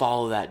to just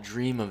follow that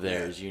dream of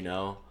theirs, you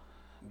know?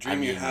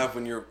 You have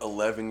when you're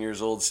 11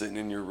 years old sitting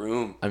in your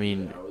room. I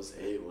mean, I was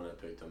 8 when I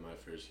picked up my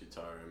first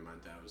guitar, and my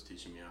dad was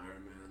teaching me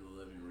Iron Man in the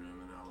living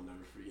room, and I will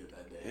never forget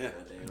that day.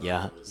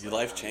 Yeah. That day your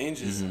life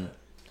changes.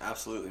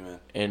 Absolutely,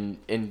 man.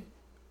 And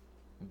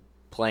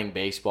playing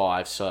baseball,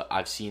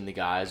 I've seen the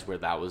guys where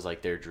that was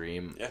like their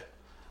dream. Yeah.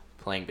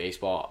 Playing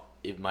baseball,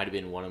 it might have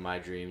been one of my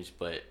dreams,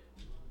 but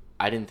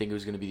I didn't think it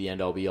was going to be the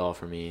end-all be-all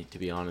for me, to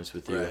be honest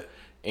with you. Right.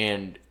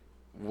 And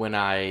when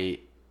I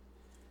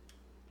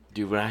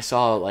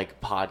saw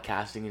like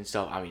podcasting and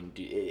stuff, I mean,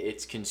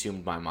 it's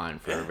consumed my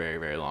mind for a very,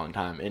 very long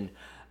time. And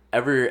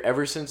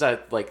ever since I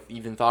like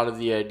even thought of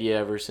the idea,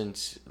 ever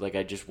since like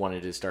I just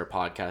wanted to start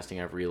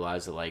podcasting, I've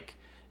realized that like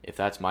if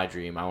that's my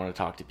dream, I want to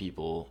talk to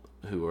people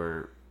who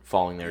are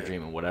following their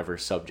dream and whatever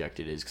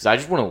subject it is, because I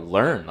just want to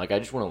learn. Like I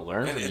just want to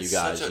learn from you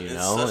guys.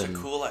 It's such a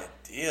cool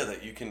idea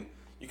that you can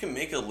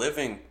make a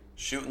living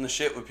shooting the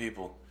shit with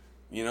people.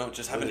 you know,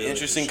 just having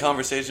interesting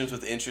conversations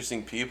with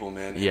interesting people,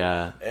 man.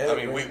 Yeah. I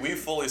mean, we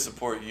fully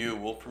support you.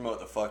 We'll promote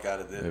the fuck out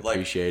of this. I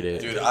appreciate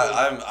it. Dude,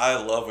 I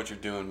love what you're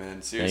doing,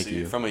 man. Seriously, Thank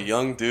you. From a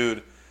young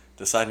dude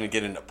deciding to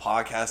get into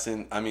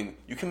podcasting, I mean,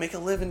 you can make a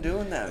living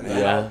doing that, man.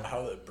 Yeah.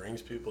 How that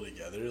brings people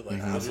together.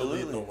 Like,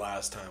 literally, the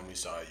last time we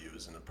saw you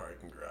was in a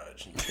parking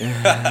garage. Just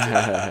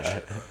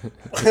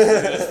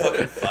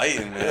fucking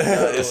fighting,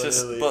 man. It's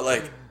just, but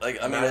like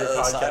I mean,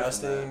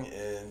 podcasting that,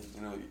 and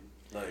you know,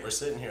 like we're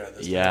sitting here at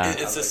this. Yeah.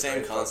 It's the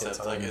same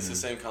concept. Like it's the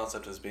same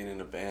concept as being in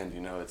a band.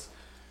 You know, it's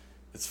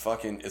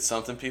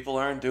something people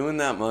aren't doing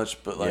that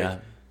much, but like. Yeah.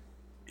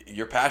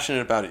 You're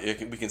passionate about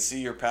it. We can see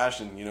your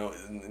passion, you know,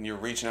 and you're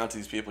reaching out to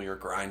these people. You're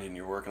grinding.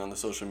 You're working on the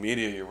social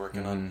media. You're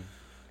working on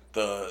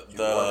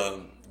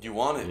you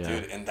want it,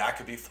 dude, and that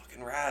could be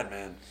fucking rad,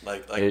 man.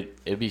 Like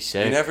it'd be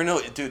sick. You never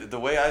know, dude. The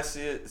way I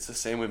see it, it's the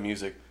same with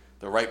music.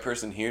 The right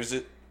person hears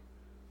it,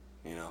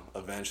 you know.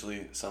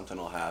 Eventually, something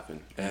will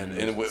happen.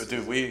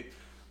 Dude, we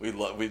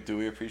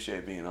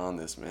appreciate being on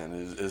this,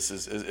 man.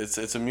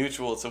 It's a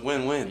mutual. It's a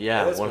win-win.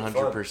 Yeah,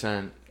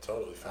 100%.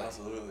 Totally fun.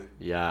 Absolutely.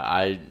 Yeah,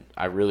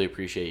 I really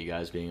appreciate you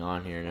guys being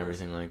on here and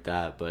everything like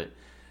that. But,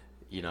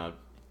 you know,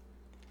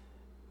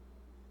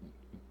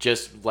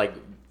 just like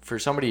for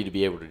somebody to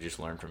be able to just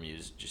learn from you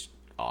is just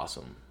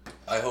awesome.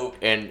 I hope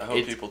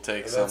people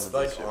take some of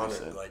like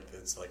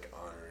this. It's like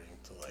honoring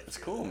to like. It's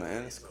cool,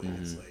 man. It's cool.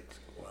 It's like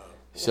wow.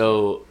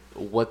 So,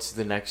 what's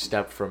the next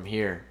step from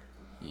here?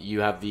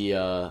 You have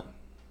the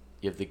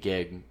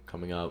gig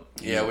coming up.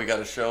 Yeah, we got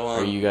a show on.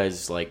 Are you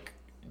guys like?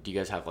 Do you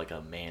guys have like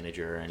a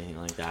manager or anything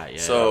like that? Yeah.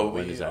 So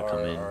when does that come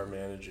in? Our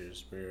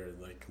managers, we're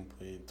like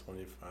complete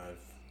 25.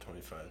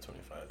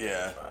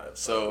 Yeah. 25.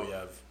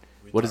 So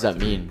what does that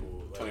mean?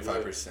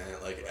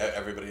 25%. Like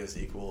everybody has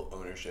equal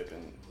ownership,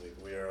 and like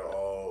we are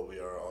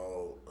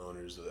all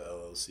owners of the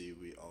LLC.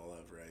 We all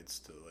have rights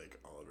to like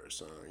all of our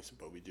songs,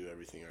 but we do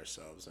everything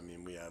ourselves. I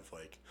mean, we have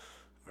like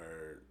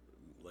our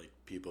like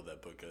people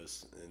that book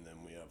us, and then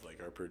we have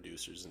like our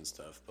producers and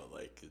stuff. But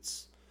like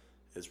it's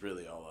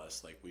really all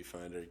us. Like we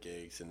find our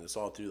gigs, and it's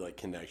all through like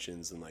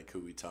connections and like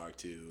who we talk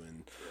to,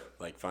 and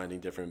like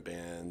finding different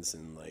bands,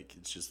 and like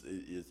it's just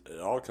it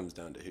all comes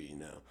down to who you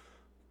know.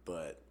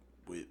 But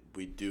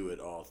we do it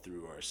all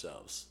through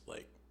ourselves.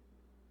 Like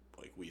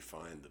we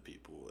find the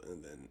people,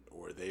 and then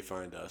or they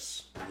find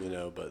us, you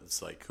know. But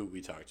it's like who we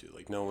talk to.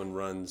 Like no one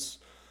runs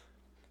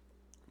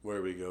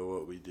where we go,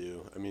 what we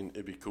do. I mean,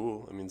 it'd be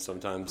cool. I mean,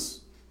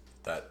 sometimes.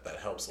 That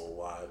helps a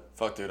lot.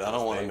 Fuck, dude, I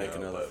don't want to make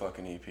another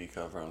fucking EP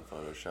cover on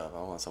Photoshop.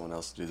 I want someone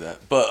else to do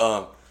that.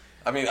 But,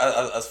 I mean,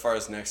 as far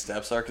as next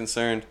steps are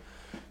concerned,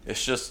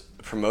 it's just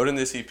promoting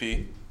this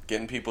EP,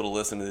 getting people to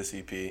listen to this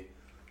EP.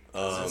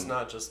 It's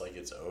not just like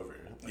it's over.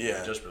 Like,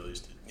 we just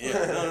released it.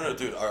 Yeah, no,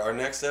 dude. Our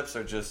next steps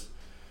are just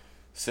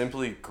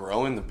simply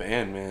growing the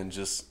band, man.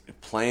 Just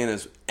playing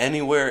as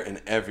anywhere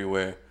and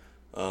everywhere.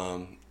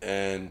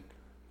 And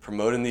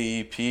promoting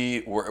the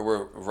EP,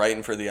 we're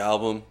writing for the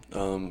album.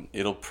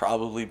 It'll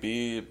probably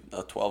be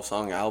a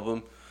 12-song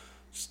album.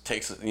 Just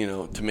takes, you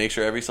know, to make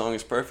sure every song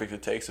is perfect,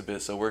 it takes a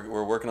bit. So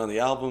we're working on the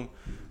album,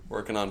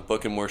 working on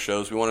booking more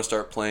shows. We want to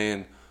start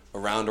playing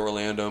around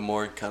Orlando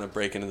more, kind of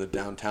break into the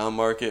downtown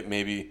market.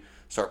 Maybe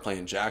start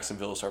playing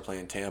Jacksonville, start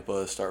playing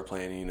Tampa, start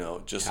playing, you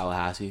know, just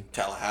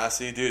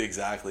Tallahassee, dude.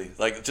 Exactly.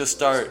 Like just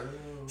start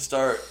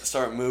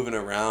moving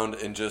around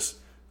and just.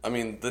 I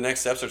mean, the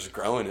next steps are just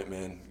growing it,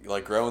 man.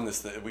 Like growing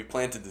this thing. We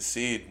planted the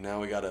seed. Now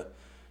we gotta,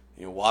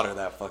 you know, water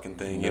that fucking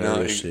thing. You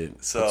know,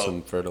 shit. So put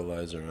some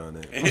fertilizer on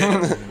it.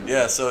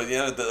 Yeah. So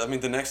yeah, I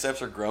mean, the next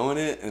steps are growing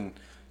it and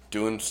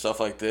doing stuff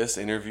like this,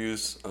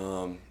 interviews,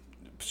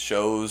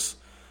 shows,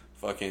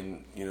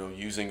 fucking, you know,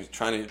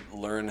 trying to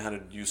learn how to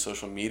use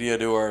social media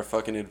to our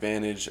fucking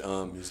advantage.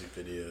 Music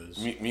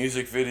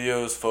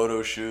videos,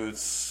 photo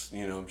shoots.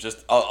 You know,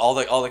 just all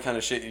the kind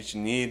of shit that you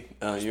need.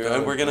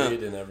 And we're gonna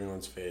in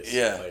everyone's face.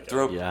 Yeah,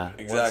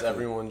 exactly. Once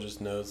everyone just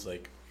knows,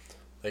 like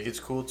it's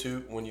cool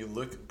too when you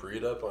look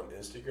Breed up on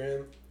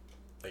Instagram.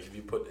 Like if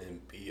you put in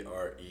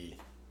BRE,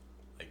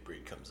 like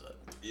Breed comes up.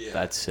 Yeah,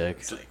 that's sick.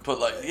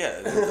 But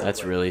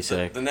that's really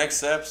sick. The next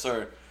steps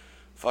are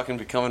fucking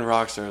becoming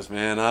rock stars,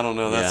 man. I don't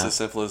know. That's as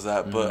simple as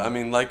that. Mm-hmm. But I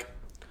mean, like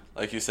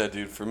you said,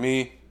 dude. For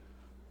me,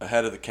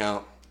 Ahead of the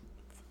Count.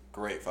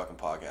 Great fucking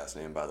podcast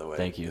name, by the way.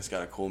 Thank you. It's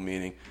got a cool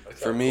meaning.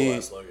 For me,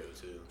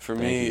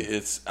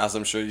 it's, as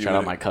I'm sure you Shout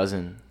out my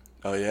cousin.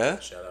 Oh, yeah?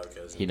 Shout out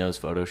cousin. He knows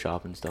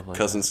Photoshop and stuff like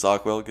Cousin that.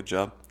 Stockwell, good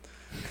job.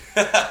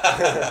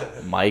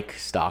 Mike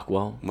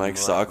Stockwell. Mike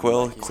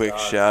Stockwell. Quick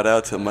shout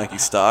out to Mikey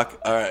Stock.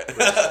 All right.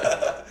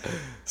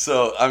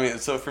 So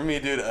for me,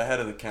 dude, Ahead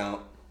of the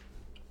Count,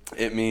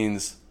 it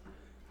means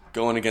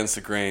going against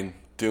the grain,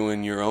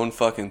 doing your own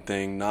fucking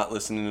thing, not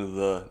listening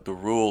to the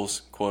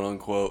rules, quote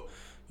unquote.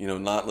 You know,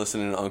 not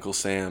listening to Uncle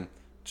Sam.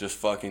 Just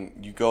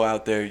fucking, you go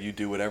out there, you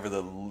do whatever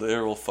the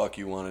literal fuck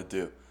you want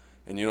to do.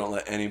 And you don't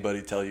let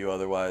anybody tell you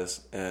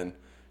otherwise. And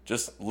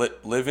just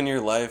living your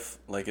life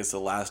like it's the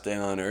last day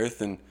on earth.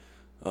 And,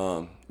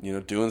 you know,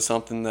 doing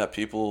something that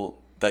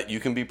you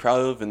can be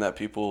proud of and that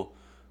people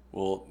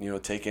will, you know,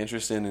 take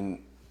interest in and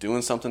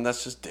doing something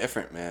that's just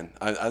different, man.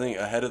 I think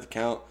Ahead of the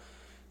Count,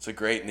 it's a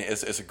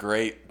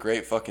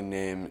great fucking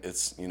name.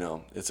 It's, you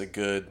know, it's a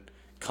good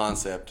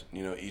concept.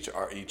 You know, each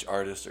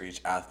artist or each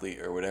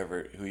athlete or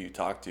whatever who you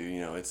talk to, you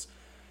know, it's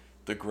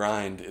the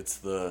grind. It's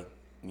the,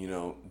 you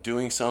know,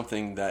 doing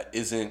something that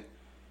isn't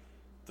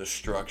the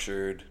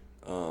structured,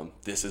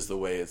 this is the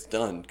way it's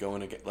done.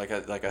 Going against,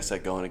 like I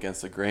said, going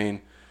against the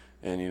grain.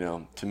 And, you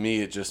know, to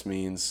me, it just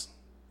means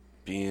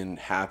being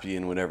happy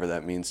in whatever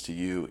that means to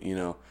you. You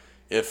know,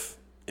 if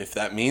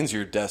that means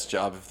your desk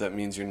job, if that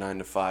means your 9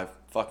 to 5,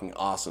 fucking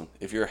awesome.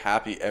 If you're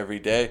happy every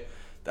day,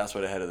 that's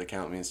what Ahead of the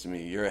Count means to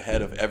me. You're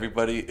ahead of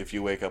everybody if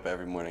you wake up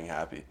every morning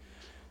happy.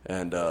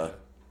 And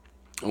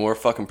we're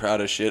fucking proud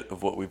as shit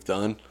of what we've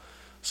done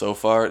so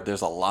far.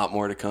 There's a lot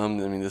more to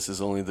come. I mean, this is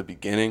only the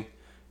beginning.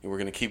 We're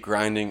going to keep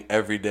grinding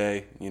every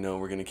day. You know,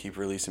 we're going to keep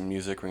releasing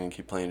music. We're going to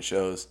keep playing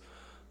shows.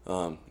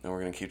 And we're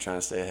going to keep trying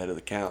to stay ahead of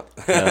the count.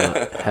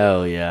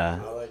 Hell yeah.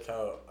 I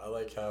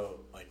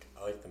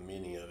like the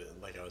meaning of it.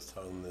 Like I was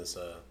telling this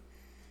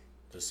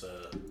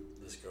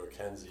girl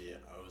Kenzie,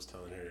 I was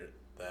telling her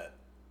that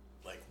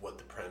like what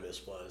the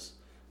premise was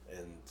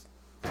and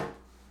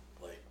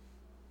like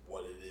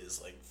what it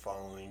is, like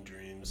following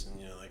dreams and,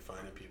 you know, like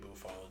finding people who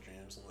follow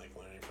dreams and like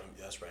learning from.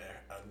 That's right,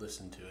 I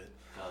listened to it.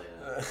 Hell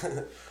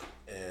yeah.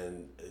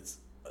 And it's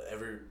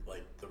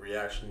like the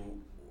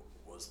reaction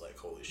was like,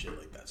 holy shit,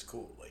 like that's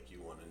cool. Like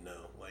you want to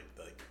know, like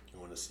you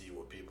want to see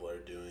what people are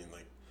doing,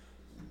 like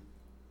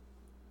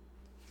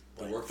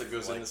the work that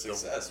goes into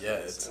success.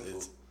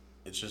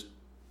 It's just,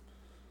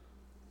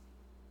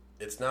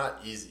 it's not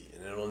easy,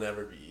 and it'll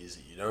never be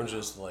easy. You don't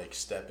just like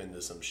step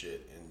into some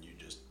shit and you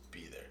just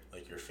be there,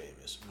 like you're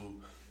famous.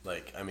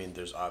 Like, I mean,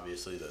 there's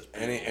obviously those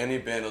people. Any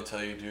band will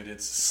tell you, dude,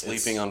 it's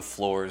sleeping on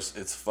floors.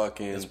 It's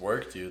fucking... It's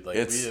work, dude. Like,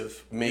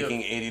 it's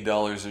making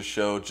 $80 a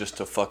show just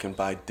to fucking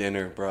buy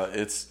dinner, bro.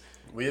 It's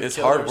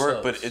hard ourselves.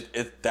 Work, but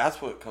it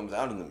that's what comes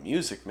out in the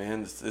music,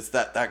 man. It's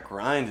that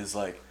grind is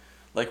like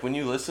when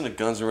you listen to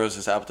Guns N'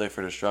 Roses' Appetite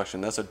for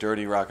Destruction, that's a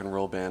dirty rock and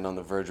roll band on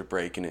the verge of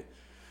breaking it.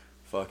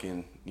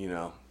 Fucking, you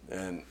know,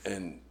 and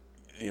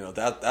you know,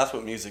 that's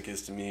what music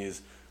is to me.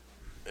 Is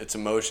it's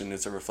emotion.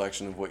 It's a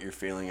reflection of what you're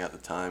feeling at the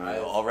time. You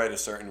know, I'll write a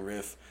certain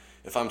riff.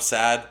 If I'm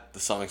sad, the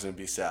song's gonna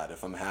be sad.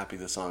 If I'm happy,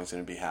 the song's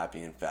gonna be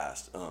happy and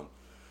fast.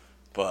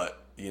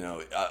 But you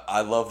know,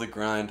 I love the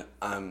grind.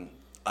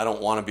 I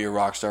don't want to be a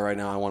rock star right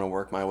now. I want to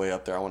work my way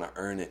up there. I want to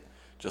earn it,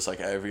 just like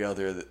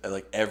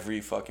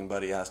every fucking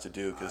buddy has to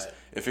do. Because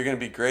if you're gonna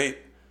be great,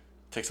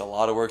 it takes a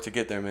lot of work to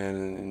get there, man.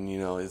 And you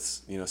know,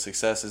 it's, you know,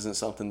 success isn't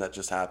something that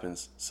just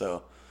happens.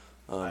 So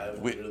I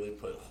have literally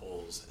put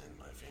holes in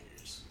my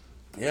fingers.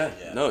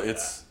 Yeah, no, I'll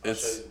it's. show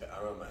you, I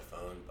don't have my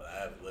phone, but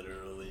I have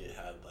literally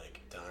had like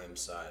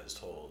dime-sized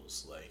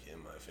holes like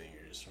in my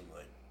fingers from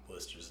like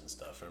blisters and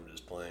stuff from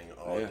just playing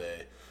all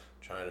day,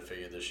 trying to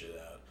figure this shit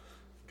out.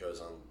 It goes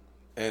on.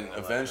 And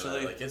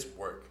eventually, like, it's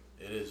work.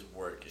 It is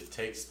work. It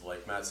takes,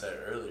 like Matt said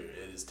earlier,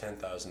 it is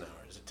 10,000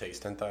 hours. It takes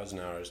 10,000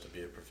 hours to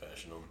be a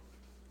professional.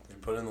 You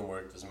put in the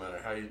work. Doesn't matter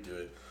how you do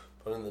it.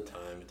 Put in the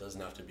time. It doesn't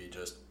have to be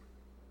just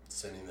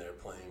sitting there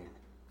playing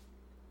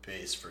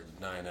bass for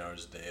 9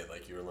 hours a day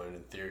like you were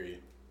learning theory,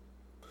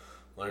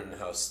 learning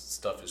how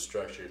stuff is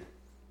structured,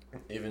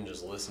 even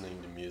just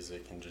listening to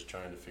music and just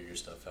trying to figure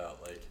stuff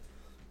out, like,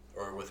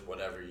 or with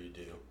whatever you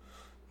do,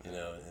 you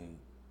know. And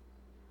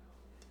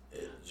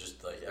it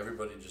just, like,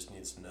 everybody just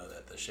needs to know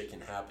that the shit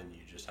can happen.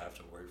 You just have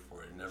to work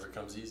for it. It never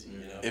comes easy, you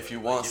know. If you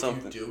want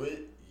something, if you do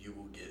it, you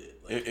will get it.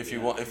 Like, if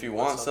you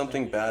want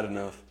something bad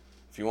enough,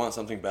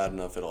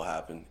 it'll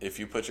happen. If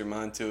you put your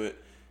mind to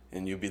it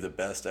and you be the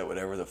best at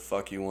whatever the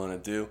fuck you want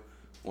to do,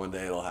 one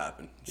day it'll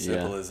happen.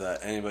 Simple as that.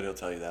 Anybody will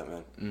tell you that,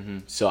 man. Mm-hmm.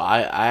 So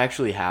I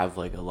actually have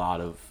like a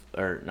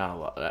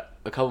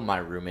couple of my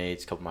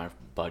roommates, a couple of my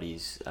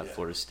buddies at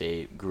Florida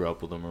State, grew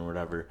up with them or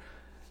whatever.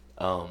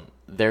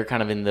 They're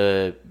kind of in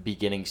the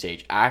beginning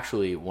stage.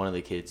 Actually, one of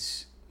the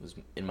kids was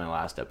in my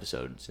last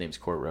episode. His name's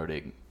Court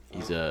Rodig.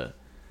 He's a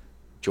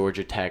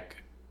Georgia Tech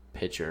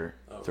pitcher.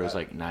 Okay. Throws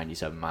like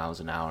 97 miles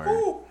an hour.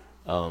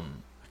 I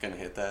can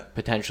hit that.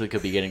 Potentially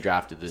could be getting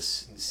drafted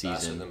this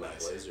season.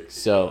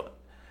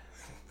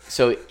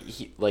 So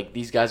he, like,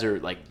 these guys are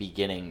like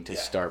beginning to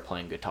start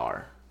playing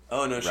guitar.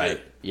 Oh no, right?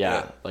 shit.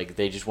 Yeah, like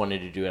they just wanted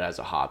to do it as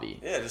a hobby.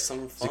 Yeah, just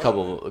something fun.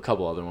 There's a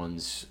couple other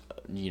ones.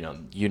 You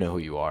know who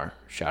you are.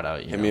 Shout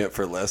out. Hit me up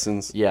for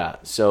lessons. Yeah.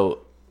 So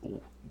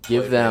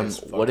give them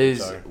what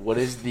is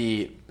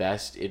the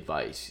best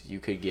advice you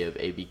could give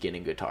a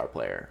beginning guitar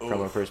player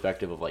from a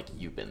perspective of like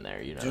you've been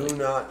there. You know. Do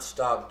not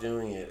stop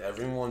doing it.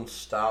 Everyone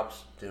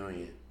stops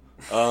doing it.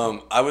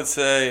 I would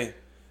say,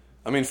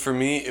 I mean, for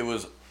me, it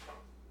was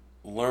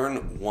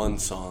learn one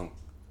song.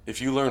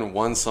 If you learn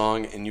one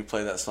song and you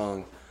play that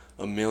song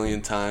a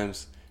million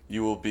times,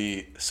 you will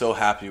be so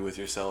happy with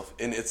yourself.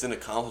 And it's an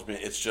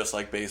accomplishment. It's just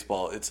like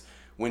baseball. It's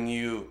when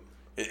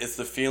it's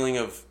the feeling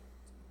of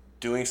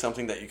doing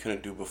something that you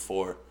couldn't do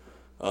before.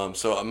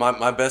 So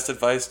my best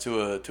advice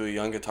to a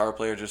young guitar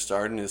player just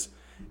starting is,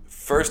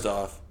 first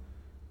off,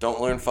 don't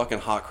learn fucking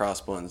hot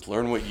cross buns.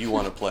 Learn what you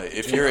want to play.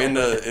 If you're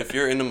into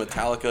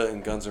Metallica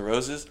and Guns N'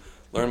 Roses,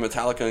 learn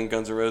Metallica and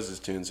Guns N' Roses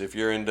tunes. If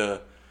you're into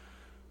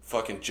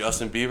fucking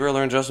Justin Bieber,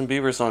 learn Justin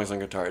Bieber songs on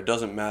guitar. It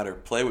doesn't matter.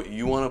 Play what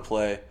you want to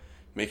play.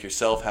 Make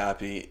yourself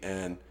happy,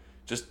 and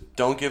just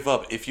don't give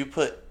up. If you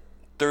put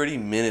 30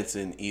 minutes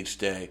in each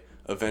day,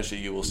 eventually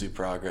you will see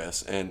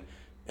progress. And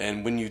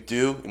when you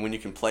do, and when you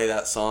can play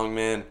that song,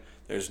 man,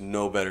 there's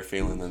no better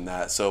feeling than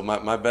that. So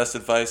my best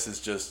advice is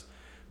just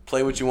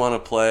play what you want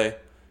to play.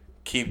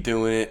 Keep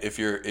doing it. If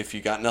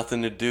you got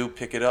nothing to do,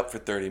 pick it up for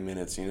 30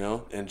 minutes,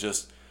 and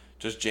just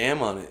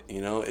jam on it,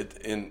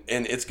 and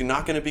it's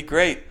not going to be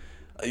great.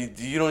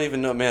 You don't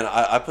even know, man.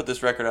 I put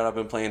this record out. I've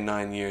been playing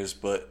 9 years,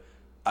 but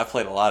I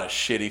played a lot of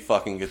shitty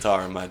fucking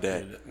guitar in my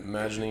day. Dude,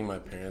 imagining my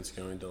parents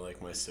going to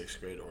like my 6th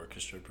grade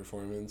orchestra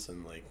performance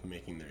and like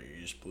making their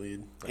ears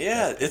bleed. Like,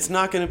 yeah, it's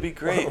not going to be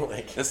great.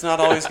 It's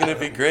not always going to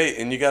be great,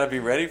 and you got to be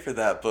ready for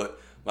that.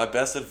 But my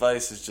best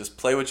advice is just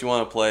play what you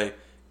want to play,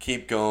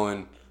 keep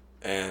going,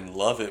 and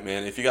love it,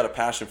 man. If you got a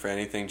passion for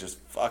anything, just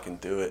fucking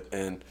do it.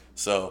 And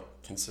so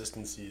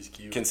consistency is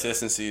key.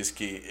 Consistency is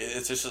key.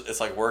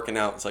 It's like working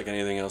out. It's like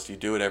anything else. You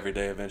do it every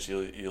day.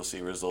 Eventually, you'll see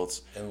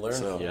results. And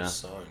learn those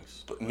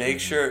songs. But make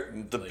sure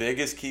the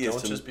biggest key is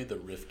don't just be the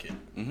riff kid.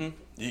 Mm-hmm.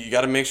 You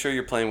got to make sure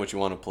you're playing what you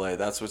want to play.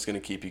 That's what's going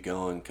to keep you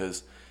going.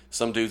 Because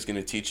some dude's going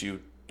to teach you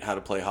how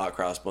to play hot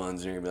cross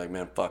buns, and you're gonna be like,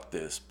 man, fuck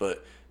this.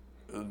 But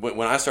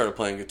when I started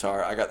playing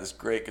guitar, I got this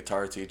great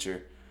guitar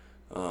teacher.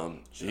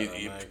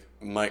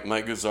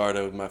 Mike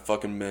Guzzardo, my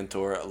fucking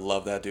mentor. I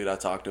love that dude. I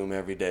talk to him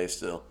every day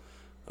still.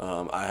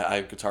 I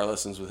had guitar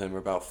lessons with him for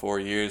about 4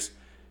 years,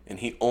 and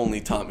he only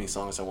taught me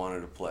songs I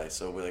wanted to play.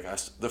 So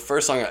the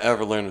first song I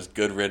ever learned was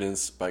 "Good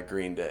Riddance" by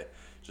Green Day.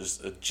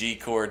 Just a G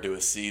chord to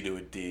a C to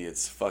a D.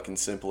 It's fucking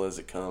simple as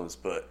it comes.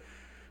 But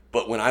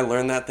when I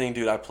learned that thing,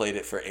 dude, I played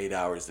it for 8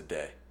 hours a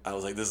day. I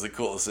was like, this is the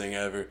coolest thing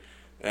ever.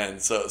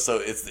 And so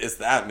it's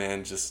that,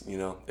 man. Just,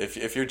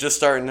 if you're just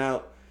starting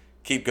out,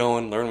 keep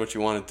going, learn what you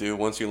want to do.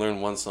 Once you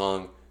learn one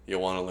song,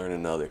 you'll want to learn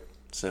another.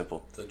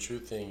 Simple. The true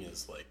thing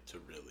is like to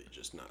really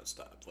just not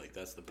stop. Like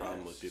that's the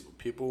problem with people.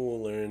 People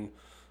will learn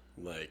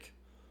like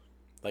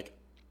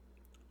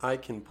I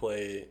can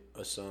play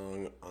a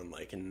song on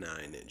like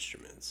 9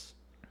 instruments,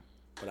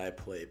 but I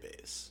play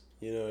bass.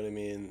 You know what I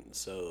mean?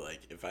 So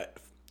like if I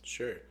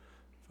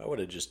would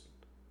have just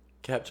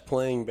kept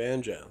playing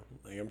banjo,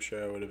 like I'm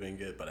sure I would have been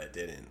good, but I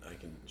didn't. I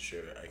can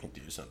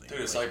do something.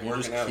 Dude, it's like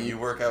working out. You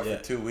work out for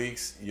 2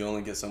 weeks, you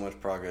only get so much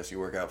progress. You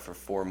work out for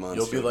 4 months.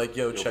 You'll be like,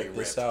 yo, check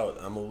this out.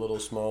 I'm a little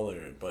smaller,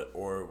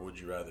 or would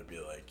you rather be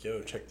like,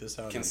 yo, check this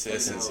out?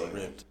 Consistency.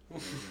 Ripped.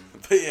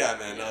 But yeah,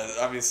 man.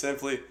 I mean,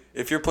 simply,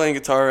 if you're playing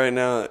guitar right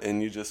now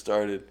and you just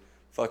started,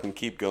 fucking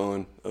keep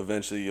going.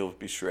 Eventually, you'll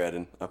be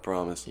shredding. I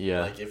promise.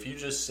 Yeah. Like if you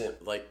just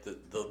like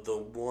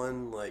the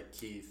one like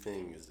key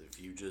thing is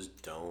if you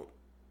just don't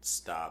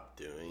stop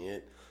doing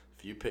it.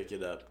 If you pick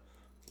it up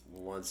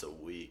once a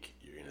week,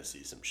 you're gonna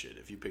see some shit.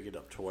 If you pick it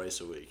up twice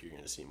a week, you're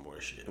gonna see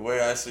more shit. The way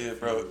I see it,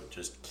 bro,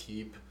 just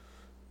keep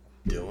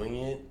doing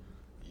it.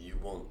 You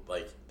won't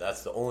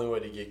that's the only way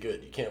to get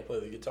good. You can't play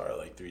the guitar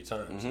like 3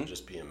 times and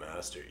just be a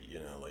master.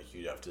 Like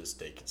you have to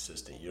stay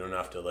consistent. You don't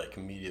have to like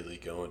immediately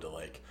go into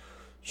like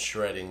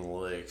shredding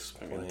licks,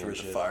 through the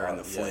fire and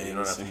the flames. You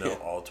don't have to know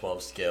all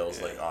 12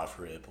 scales like off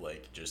rip.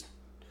 Like just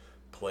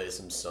play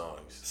some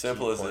songs.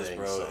 Simple as this,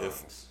 bro.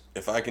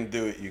 If I can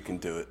do it, you can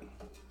do it.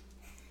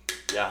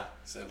 Yeah.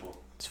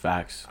 Simple. It's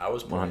facts. I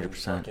was playing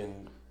 100%.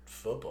 fucking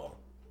football.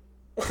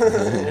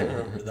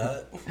 Remember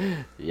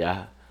that?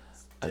 Yeah.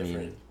 I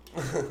mean,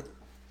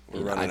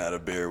 we're running out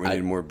of beer. We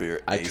need more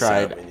beer. I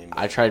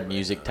tried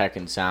music tech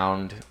and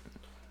sound.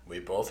 We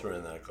both were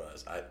in that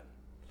class. I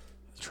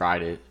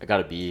tried it. I got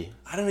a B.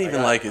 I don't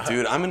even like it,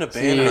 dude. I'm in a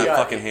band and I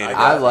fucking hate it.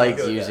 I like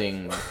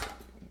using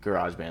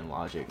GarageBand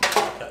Logic.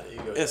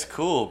 It's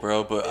cool,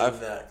 bro, but in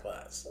that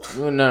class.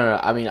 No.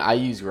 I mean, I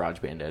use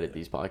GarageBand to edit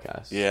these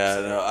podcasts.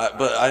 Yeah, no,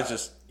 I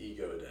just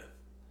ego death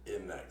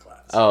in that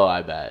class. Oh,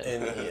 I bet.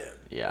 And him.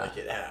 Yeah. Like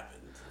it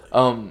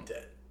happened.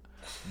 Dead.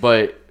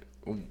 But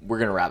we're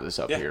gonna wrap this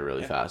up here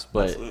really fast.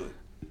 But absolutely.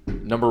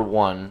 Number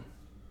one,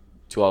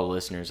 to all the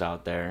listeners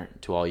out there,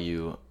 to all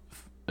you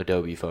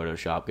Adobe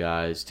Photoshop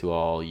guys, to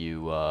all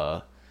you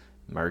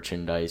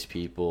merchandise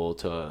people,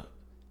 to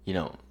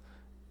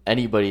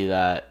anybody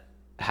that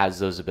has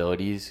those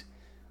abilities,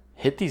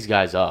 hit these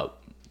guys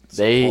up.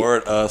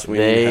 Support us. We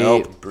need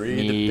help.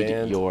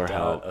 Need your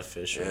help.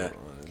 Official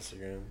on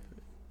Instagram.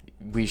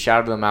 We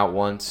shouted them out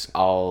once.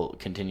 I'll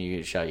continue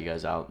to shout you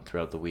guys out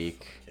throughout the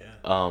week.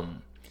 Yeah.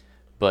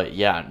 But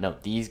yeah, no,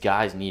 these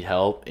guys need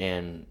help,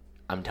 and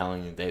I'm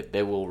telling you,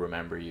 they will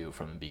remember you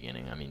from the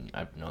beginning. I mean,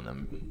 I've known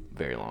them a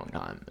very long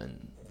time,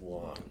 and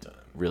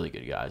really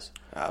good guys.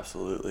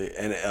 Absolutely.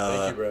 And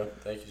thank you, bro.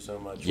 Thank you so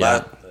much.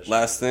 Yeah.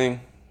 Last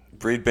thing.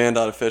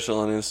 Breedband.official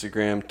on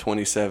Instagram,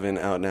 27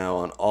 out now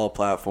on all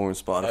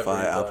platforms,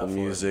 Spotify, Apple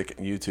Music,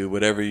 YouTube,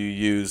 whatever you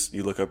use.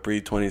 You look up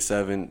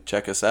Breed27,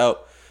 check us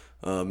out.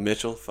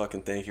 Mitchell,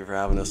 fucking thank you for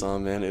having us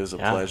on, man. It was a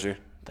pleasure.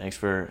 Thanks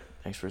for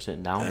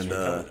sitting down. Thanks for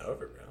coming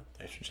over, bro.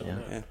 Thanks for chilling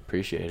out.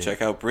 Appreciate it.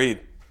 Check out Breed.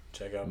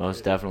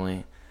 Most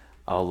definitely.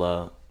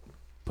 I'll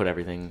put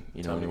everything,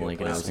 in the link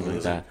and everything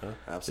like that.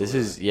 Absolutely.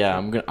 This is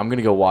I'm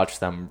gonna go watch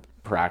them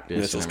practice.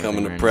 Mitchell's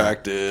coming to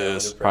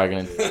practice.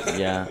 Probably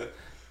gonna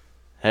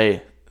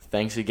Hey,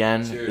 thanks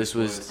again. Cheers, this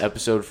was boys.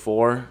 episode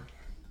 4.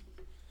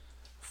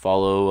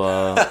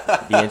 Follow the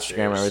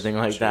Instagram and everything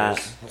like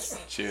that.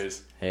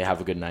 Cheers. Hey, have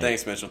a good night.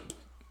 Thanks, Mitchell.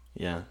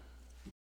 Yeah.